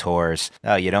 sponsors, and tours?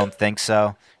 Oh, you don't think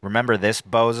so? Remember this,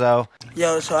 bozo?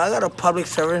 Yo, so I got a public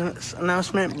service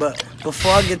announcement, but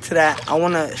before I get to that, I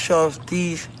want to show off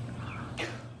these.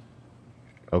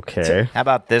 Okay. How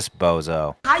about this,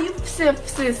 bozo? How you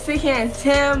sit here and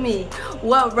tell me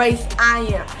what race I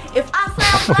am? If I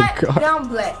say I'm black, God. then I'm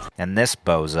black. And this,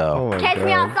 bozo? Oh my Catch me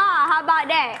God. outside, how about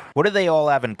that? What do they all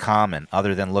have in common,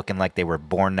 other than looking like they were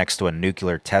born next to a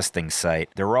nuclear testing site?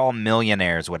 They're all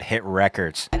millionaires with hit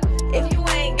records. If you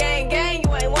ain't gang,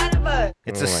 you ain't one of us.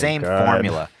 It's Oh the my same God.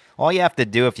 formula. All you have to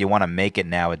do if you want to make it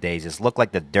nowadays is look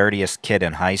like the dirtiest kid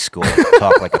in high school,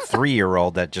 talk like a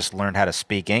 3-year-old that just learned how to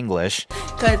speak English,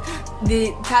 Cause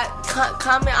the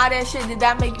comment all that shit, did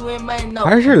that make you win money? No.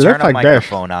 Why does your turn lip a like that?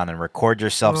 microphone on and record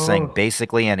yourself saying Oh.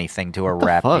 basically anything to a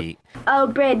rap fuck? beat.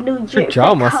 Old bread, new drip, jaw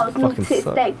fake must hoes, new fucking tits,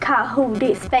 suck. fake car, who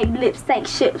this, fake lips, fake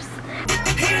ships.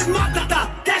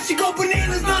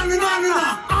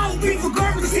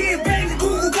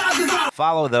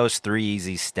 Follow those 3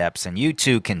 easy steps and you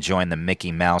too can join the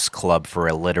Mickey Mouse Club for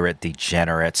illiterate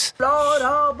degenerates.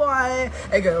 Florida boy,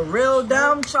 I get real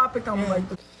damn tropic. I'm like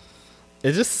the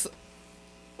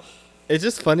It's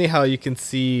just funny how you can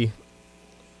see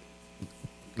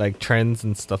like trends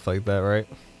and stuff like that, right?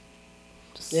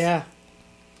 Yeah.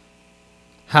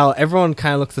 How everyone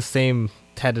kind of looks the same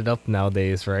tatted up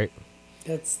nowadays, right?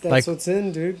 That's Like- what's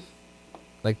in, dude.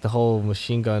 Like the whole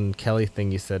Machine Gun Kelly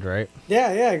thing you said, right?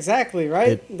 Yeah, exactly,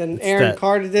 right? Then it's Aaron that-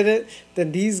 Carter did it.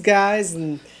 Then these guys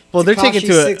and Well, they're taking it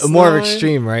to Tekashi a more of 6ix9ine.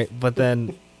 extreme, right? But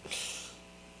then,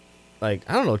 like,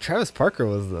 I don't know, Travis Parker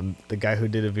was the guy who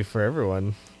did it before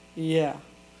everyone. Yeah,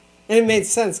 and it made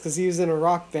sense because he was in a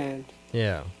rock band.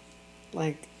 Yeah.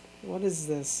 Like, what is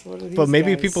this? What are these? But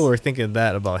maybe guys? people were thinking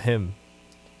that about him.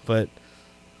 But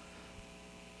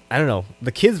I don't know.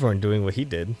 The kids weren't doing what he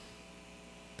did.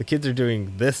 The kids are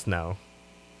doing this now.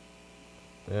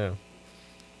 Yeah.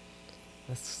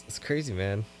 It's crazy,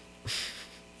 man.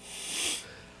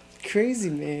 crazy,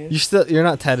 man. You're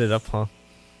not tatted up, huh?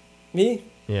 Me?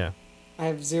 Yeah. I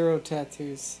have 0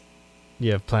 tattoos.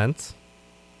 You have plans?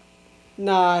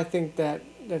 Nah, I think that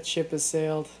ship has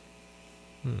sailed.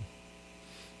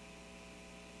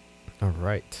 All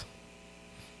right.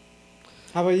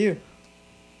 How about you?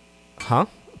 Huh?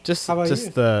 Just How about you?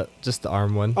 the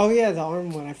arm one. Oh yeah, the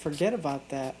arm one. I forget about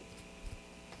that.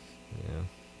 Yeah.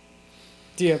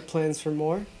 Do you have plans for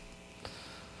more?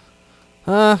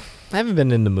 I haven't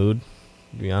been in the mood,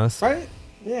 to be honest. Right?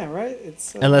 Yeah, right.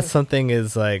 It's Unless something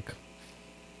is like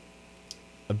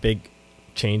a big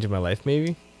change in my life,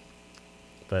 maybe.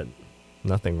 But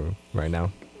nothing right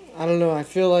now. I don't know. I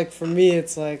feel like for me,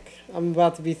 it's like I'm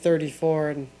about to be 34,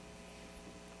 and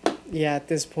yeah, at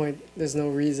this point, there's no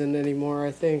reason anymore.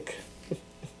 I think.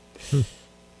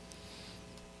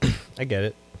 I get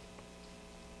it.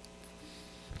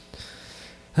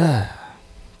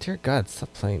 Dear God,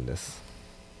 stop playing this.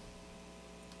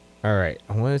 Alright,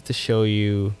 I wanted to show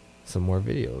you some more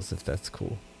videos, if that's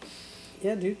cool.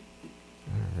 Yeah, dude.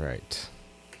 Alright.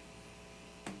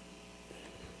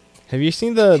 Have you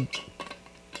seen the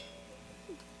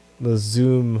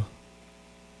Zoom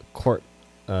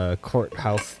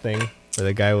courthouse thing where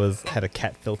the guy had a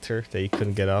cat filter that he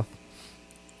couldn't get off?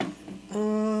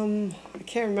 I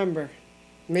can't remember.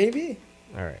 Maybe.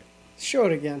 All right. Show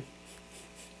it again.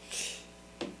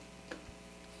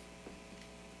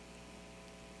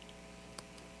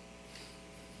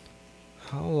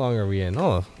 How long are we in?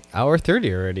 Oh, hour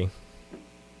 30 already.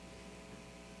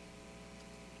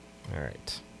 All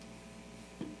right.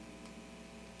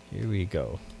 Here we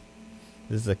go.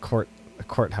 This is a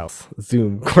courthouse.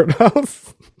 Zoom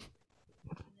courthouse.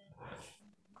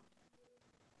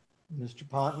 Mr.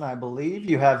 Ponton, I believe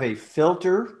you have a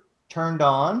filter turned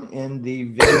on in the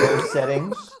video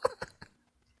settings.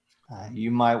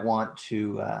 You might want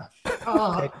to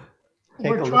take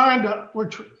we're trying to.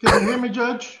 Can you hear me,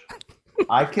 Judge?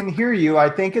 I can hear you. I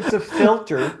think it's a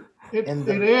filter. It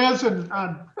is, and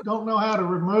I don't know how to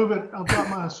remove it. I've got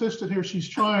my assistant here. She's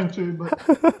trying to,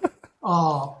 but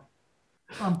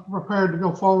I'm prepared to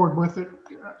go forward with it.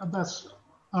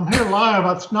 I'm here live.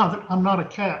 I'm not a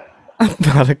cat. I'm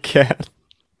not a cat.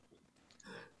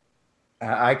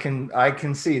 I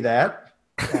can see that.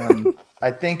 I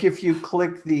think if you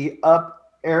click the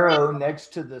up arrow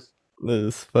next to this.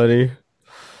 This is funny.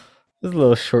 This is a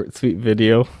little short, sweet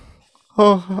video.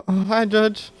 Oh, hi,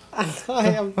 Judge.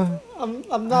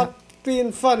 I'm not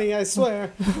being funny, I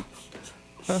swear.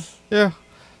 Yeah.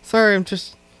 Sorry, I'm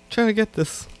just trying to get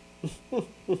this. All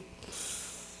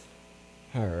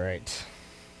right.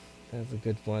 That's a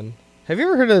good one. Have you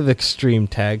ever heard of extreme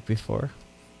tag before?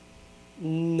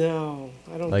 No,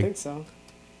 I don't think so.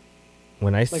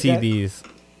 When I see these,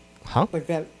 huh? Like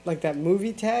that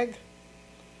movie Tag?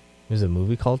 There's a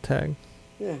movie called Tag?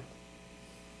 Yeah.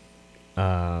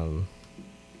 I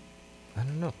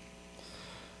don't know.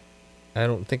 I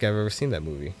don't think I've ever seen that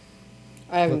movie.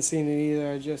 I haven't seen it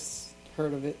either. I just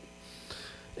heard of it.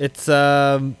 It's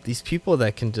these people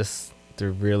that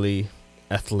they're really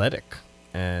athletic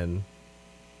and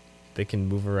they can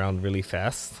move around really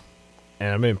fast.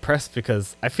 And I'm impressed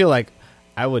because I feel like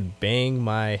I would bang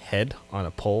my head on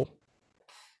a pole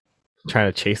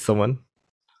trying to chase someone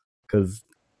because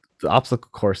the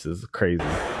obstacle course is crazy.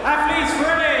 Athletes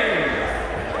ready!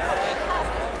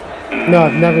 No,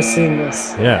 I've never seen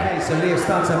this. Yeah. Okay, so Leo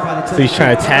starts up by the So he's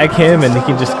trying to tag him and he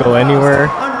can just go anywhere.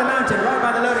 Under the mountain, right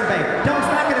by the loading bay. Dumps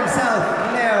back at himself.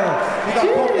 Leo, you got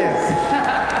caught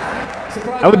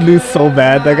there. I would lose so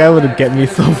bad. That guy would get me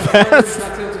so fast.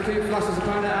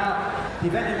 The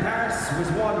event in Paris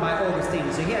was won by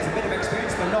Augustine, so he has a bit of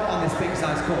experience, but not on this big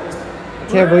size court. I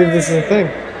can't believe this is a thing.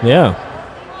 Yeah.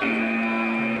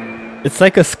 It's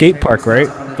like a skate park, right?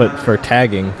 But for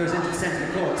tagging. Goes into the center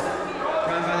of the court,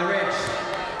 round by the ridge.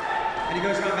 And he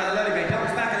goes round by the loading bay,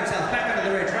 doubles back at himself, back under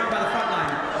the ridge, round by the front line.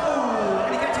 Oh,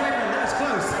 and he gets away from him, that was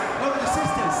close. Over the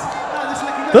sisters. Oh, this is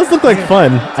looking good. Those look like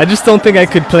fun. I just don't think I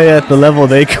could play at the level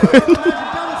they could.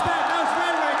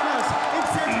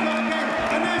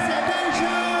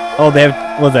 Oh, they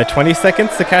have, was that 20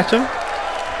 seconds to catch him?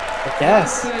 I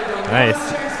guess. Nice.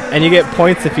 And you get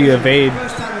points if you evade.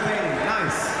 Nice one.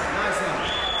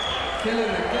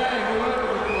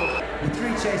 With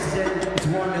 3 chases in, it's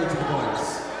 1-0 to the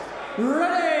boys.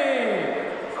 Ready!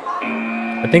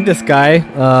 I think this guy,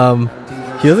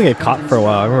 he doesn't get caught for a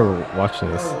while. I remember watching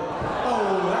this.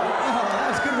 That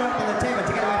was good work on the table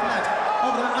to get away from that.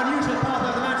 Over the unusual path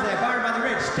of the mountain there, Byron by the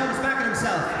ridge, jumps back at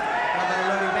himself. By the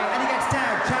loading bay, and he gets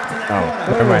tagged, trapped in that corner.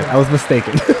 Oh, never mind. I was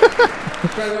mistaken.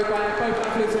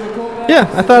 Yeah,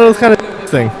 I thought it was kind of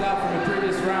interesting.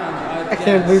 I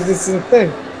can't believe this is a thing.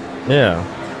 Yeah.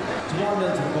 It's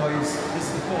 1-0 to the boys. This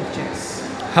is the 4th chase.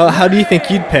 How do you think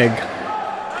you'd peg?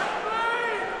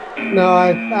 No,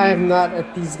 I am not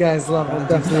at these guys' level.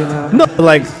 Definitely not. No,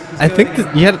 like, I think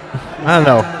that you had, I don't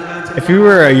know. If we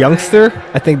were a youngster,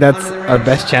 I think that's our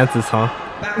best chances, huh?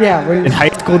 Yeah. In high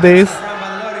school days?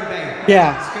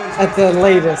 Yeah, at the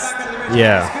latest.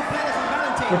 Yeah.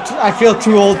 I feel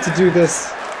too old to do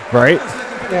this. Right?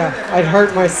 Yeah, I'd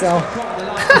hurt myself.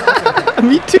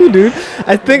 Me too, dude.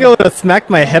 I think I would have smacked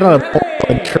my head on a pole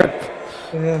and tripped.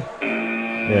 Yeah.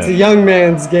 Yeah. It's a young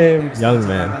man's game. Young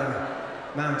man.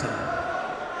 Mountain.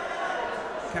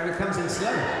 Carry comes in slow.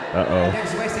 Uh-oh.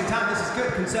 James is wasting time. This is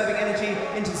good. Conserving energy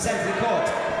into the center of the court.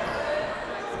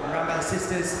 Around by the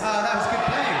sisters. That was good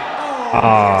play.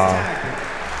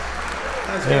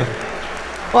 That was good.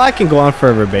 Well, I can go on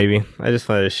forever, baby. I just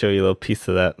wanted to show you a little piece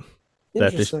of that.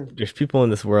 That Interesting. there's people in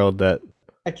this world that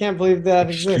I can't believe that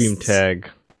extreme exists. tag.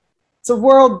 It's a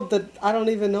world that I don't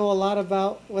even know a lot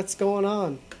about what's going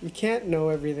on. You can't know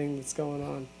everything that's going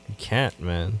on. You can't,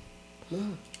 man.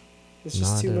 No. There's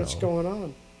just too much going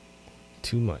on.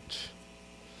 Too much.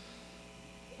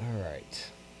 All right.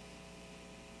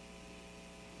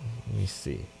 Let me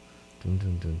see. Dun,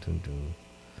 dun, dun, dun, dun.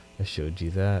 I showed you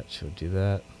that. Showed you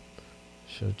that.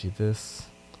 Showed you this.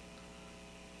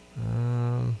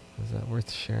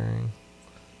 worth sharing.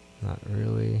 Not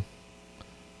really.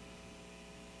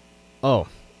 Oh,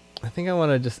 I think I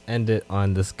want to just end it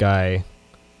on this guy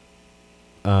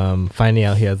finding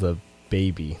out he has a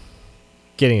baby.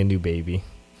 Getting a new baby.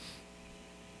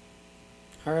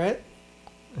 All right.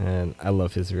 And I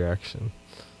love his reaction.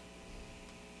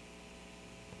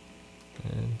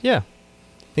 And yeah,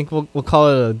 I think we'll call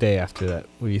it a day after that.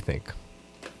 What do you think?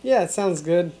 Yeah, it sounds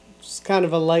good. Just kind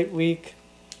of a light week.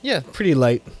 Yeah, pretty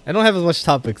light. I don't have as much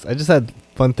topics. I just had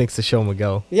fun things to show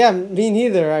Miguel. Yeah, me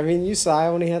neither. I mean, you saw I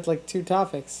only had like 2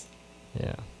 topics.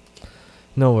 Yeah.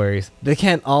 No worries. They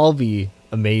can't all be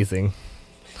amazing.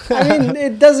 I mean,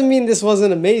 it doesn't mean this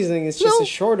wasn't amazing. It's just a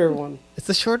shorter one. It's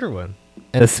a shorter one.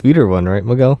 And a sweeter one, right,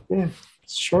 Miguel? Yeah,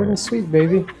 it's short and sweet,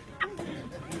 baby.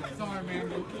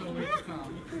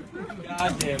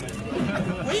 God damn it.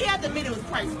 We had to admit it was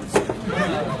priceless.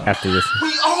 After this.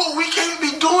 We can't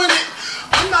be doing it.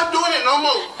 I'm not doing it no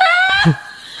more.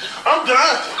 I'm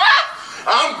done.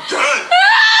 I'm done.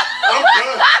 I'm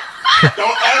done.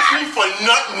 Don't ask me for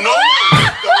nothing no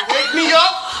more. Don't wake me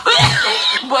up.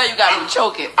 Boy, you got me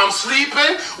choking. I'm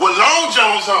sleeping with Long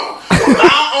Jones on.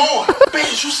 Now on. Babe,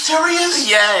 is you serious?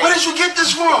 Yeah. Where did you get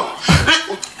this from?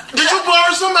 Did you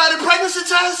borrow somebody's pregnancy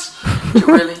test? You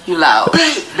really? You loud.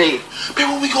 Babe,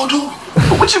 what we gonna do?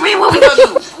 What you mean what we gonna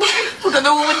do? We gonna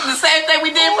do the same thing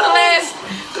we did for the last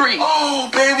 3. Oh,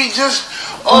 baby,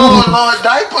 oh, Lord,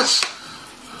 diapers.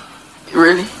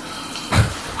 Really?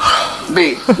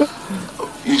 Babe.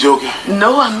 You joking?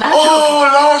 No, I'm not joking. Oh,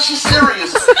 Lord, she's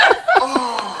serious.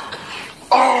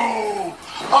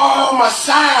 Oh, my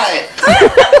side.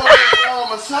 Oh,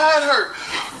 my side hurt.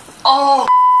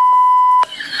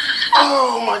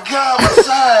 Oh, my God, my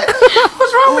side.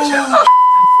 What's wrong with you?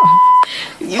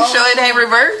 You sure it ain't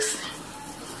reverse?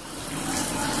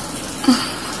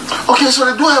 Okay, so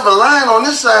they do have a line on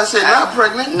this side saying not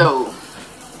pregnant. No.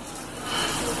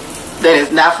 That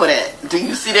is not for that. Do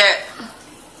you see that?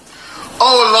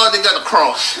 Oh, Lord, they got a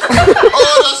cross. Oh,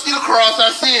 I see the cross.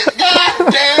 I see it. God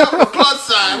damn, the plus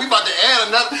sign. We about to add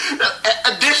another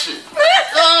addition.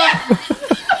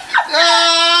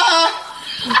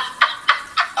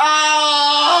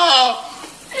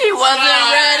 He wasn't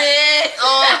ready.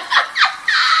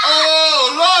 Oh,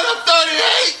 Lord, I'm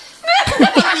 38. I'm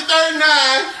going to be 39.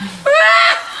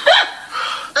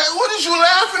 Hey, what is you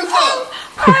laughing for?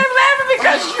 I'm laughing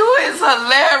because you is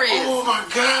hilarious. Oh, my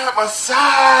God, my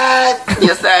side.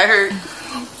 Your side hurt.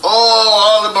 Oh,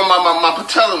 all of my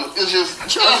patella is just...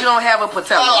 Because you don't have a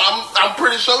patella. Oh, I'm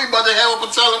pretty sure we about to have a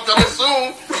patella coming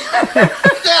soon.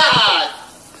 God.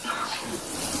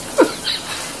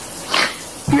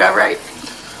 You all right?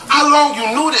 How long you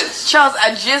knew this? Charles,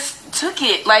 I just took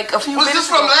it like a few minutes ago. Was this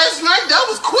from last night? That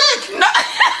was quick. No.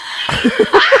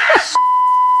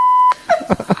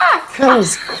 That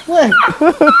was quick.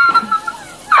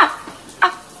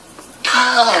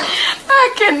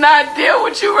 I cannot deal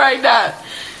with you right now.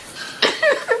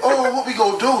 Oh, what we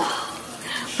gonna do?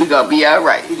 We gonna be all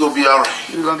right. We gonna be all right.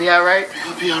 We gonna be all right. We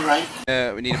gonna be all right.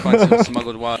 We need to find some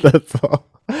smuggled water. That's all.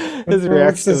 His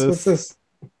reaction to What's this?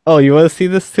 Oh, you want to see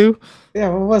this too? Yeah,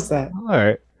 what was that? All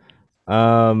right.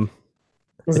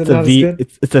 Was it's it not as good?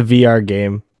 It's a VR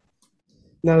game.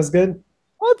 Not as good?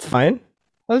 Oh, it's fine.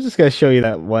 I was just gonna show you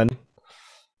that one.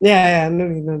 Yeah, no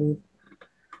need.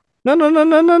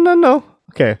 No.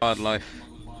 Okay. Wildlife.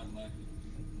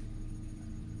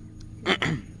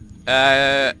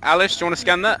 Alice, do you want to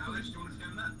scan that?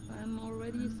 I'm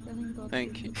already scanning that.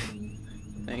 Thank you.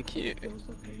 Thank you.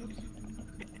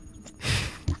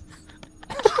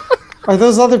 Are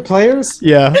those other players?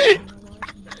 Yeah.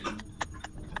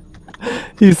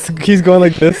 He's going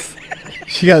like this.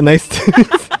 She got nice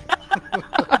titties.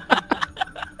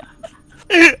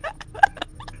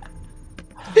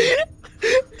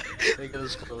 Take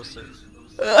us closer.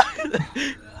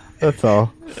 That's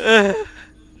all. Let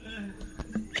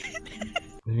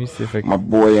me see if I can. My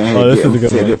boy ain't Oh, this is a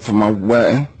good fitted one. for my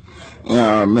wedding. You know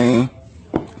what I mean?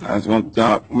 I was gonna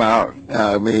talk about, you know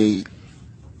what I mean?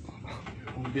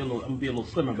 I'm gonna be a little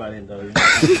slimmer by then, though. A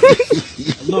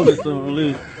little bit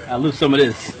slimmer. I'll lose some of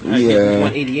this. I Yeah. get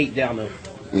 188 down though.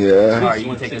 Yeah. Alright, you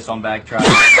wanna take this on back, try.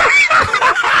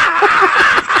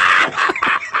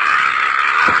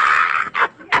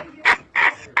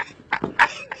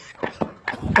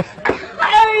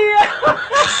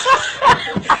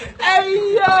 Hey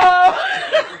yo!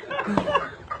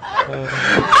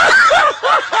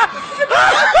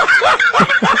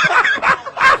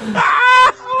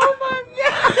 Oh my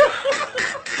God!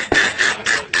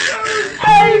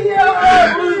 Hey yo!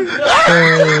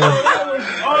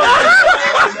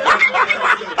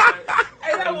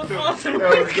 Hey, that was awesome.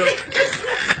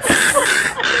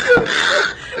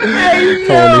 Hey,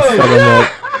 Totally set him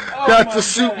up. That's the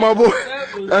suit, my boy.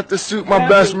 That's the suit my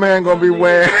best man gonna be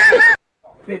wearing.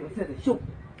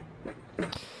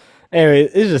 Anyway,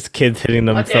 it's just kids hitting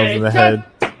themselves in the head.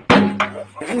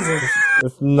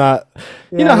 It's not.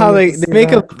 You know how they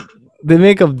make up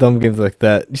dumb games like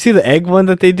that. You see the egg one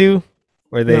that they do,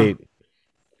 where they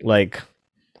like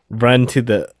run to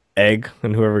the egg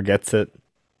and whoever gets it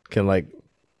can like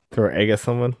throw an egg at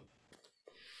someone.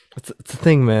 It's a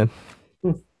thing, man.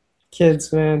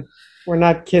 Kids, man. We're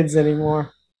not kids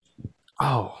anymore.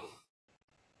 Oh.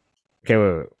 Okay,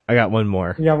 wait. I got one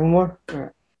more. You got one more? All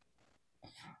right.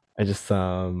 I just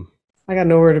I got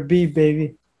nowhere to be,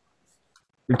 baby.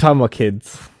 We're talking about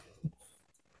kids.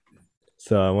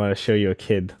 So I want to show you a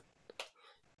kid.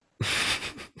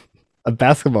 A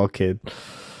basketball kid.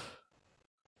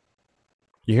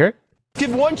 You hear it?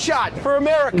 Give one shot for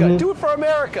America. Do it for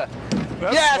America.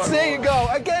 Yes, there you go.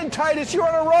 Again, Titus, you're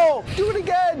on a roll. Do it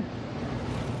again.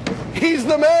 He's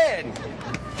the man.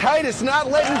 Titus not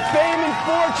letting fame and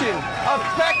fortune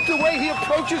affect the way he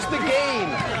approaches the game,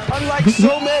 unlike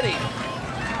so many.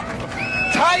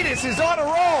 Titus is on a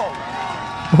roll.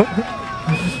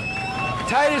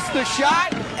 Titus the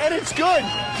shot, and it's good.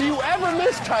 Do you ever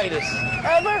miss Titus?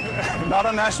 Ever? Not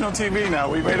on national TV now.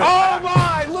 We made it. Oh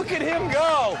my! Look at him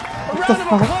go! A round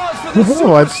of applause for the Let's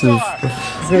watch this.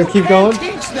 superstar. Is it gonna keep going?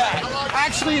 Teach that.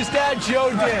 Actually, his dad Joe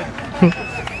did.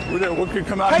 What could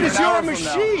come out Titus, here an you're a hour from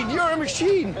now? machine. You're a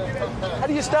machine. How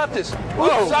do you stop this?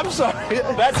 Whoa. Oops, I'm sorry.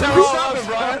 That's how we stop it,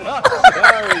 Brian.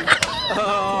 Sorry.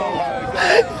 Oh my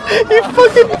God. You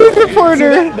fucking news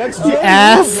reporter. You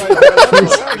ass.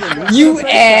 You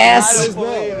ass. I don't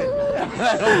believe it.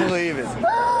 I don't believe it.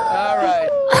 All right.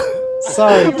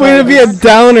 Sorry. Way to be a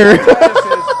downer.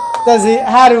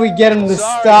 How do we get him to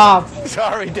stop?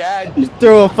 Sorry, Dad. You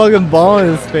throw a fucking ball in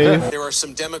his face. There are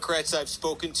some Democrats I've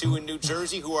spoken to in New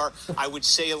Jersey who are, I would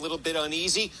say, a little bit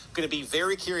uneasy. Going to be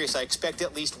very curious. I expect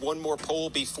at least one more poll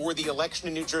before the election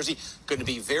in New Jersey. Going to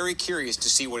be very curious to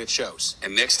see what it shows.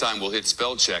 And next time we'll hit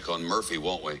spell check on Murphy,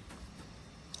 won't we?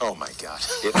 Oh, my God.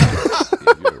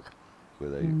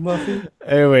 Muffy.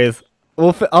 Anyways,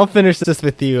 I'll finish this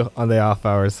with you on the off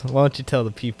hours. Why don't you tell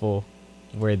the people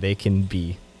where they can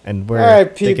be and where All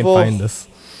right, they can people. find us?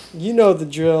 You know the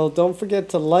drill. Don't forget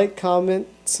to like, comment,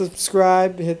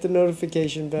 subscribe, hit the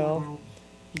notification bell.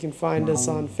 You can find us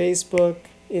on Facebook,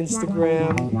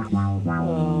 Instagram.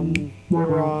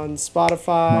 We're on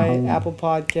Spotify, Apple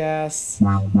Podcasts,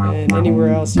 and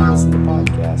anywhere else you listen to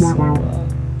podcasts.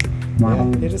 So,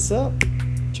 yeah, hit us up.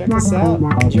 Check us out.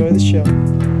 Enjoy the show.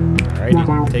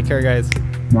 Alrighty. Take care, guys.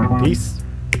 Peace.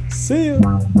 See ya.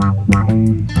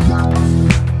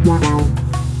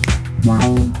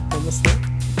 Almost there.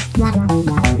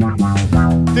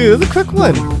 Dude, it was a quick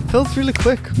one. Feels really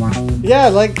quick. Yeah,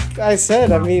 like I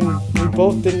said, I mean, we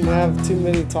both didn't have too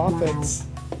many topics.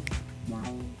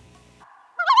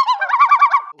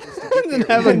 Didn't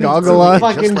have a goggle on.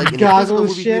 Fucking like in the goggle physical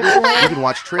movie shit. theater, you can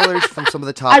watch trailers from some of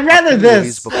the top I'd rather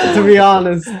movies this, before. to be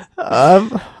honest. I'm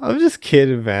just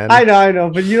kidding, man. I know,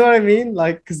 but you know what I mean?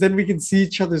 Like, because then we can see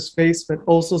each other's face, but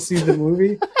also see the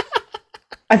movie.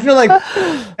 I feel like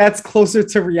that's closer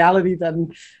to reality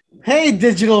than, hey,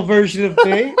 digital version of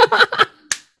me.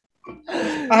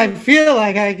 I feel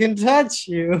like I can touch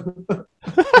you.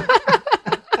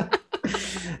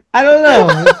 I don't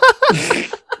know.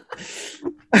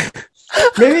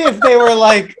 Maybe if they were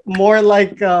like more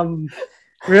like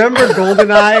remember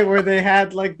GoldenEye where they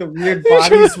had like the weird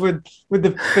bodies with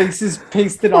the faces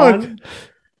pasted on?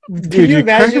 Dude, you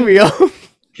cracking me up.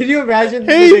 Can you imagine?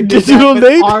 Hey, they did that digital with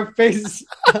Nate. our face.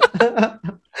 I'm trying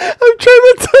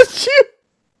to touch you.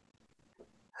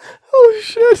 Oh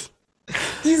shit!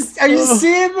 Are you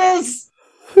seeing this?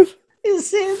 You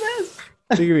seeing this?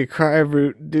 You're gonna be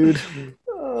crying, dude.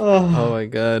 Oh my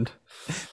god.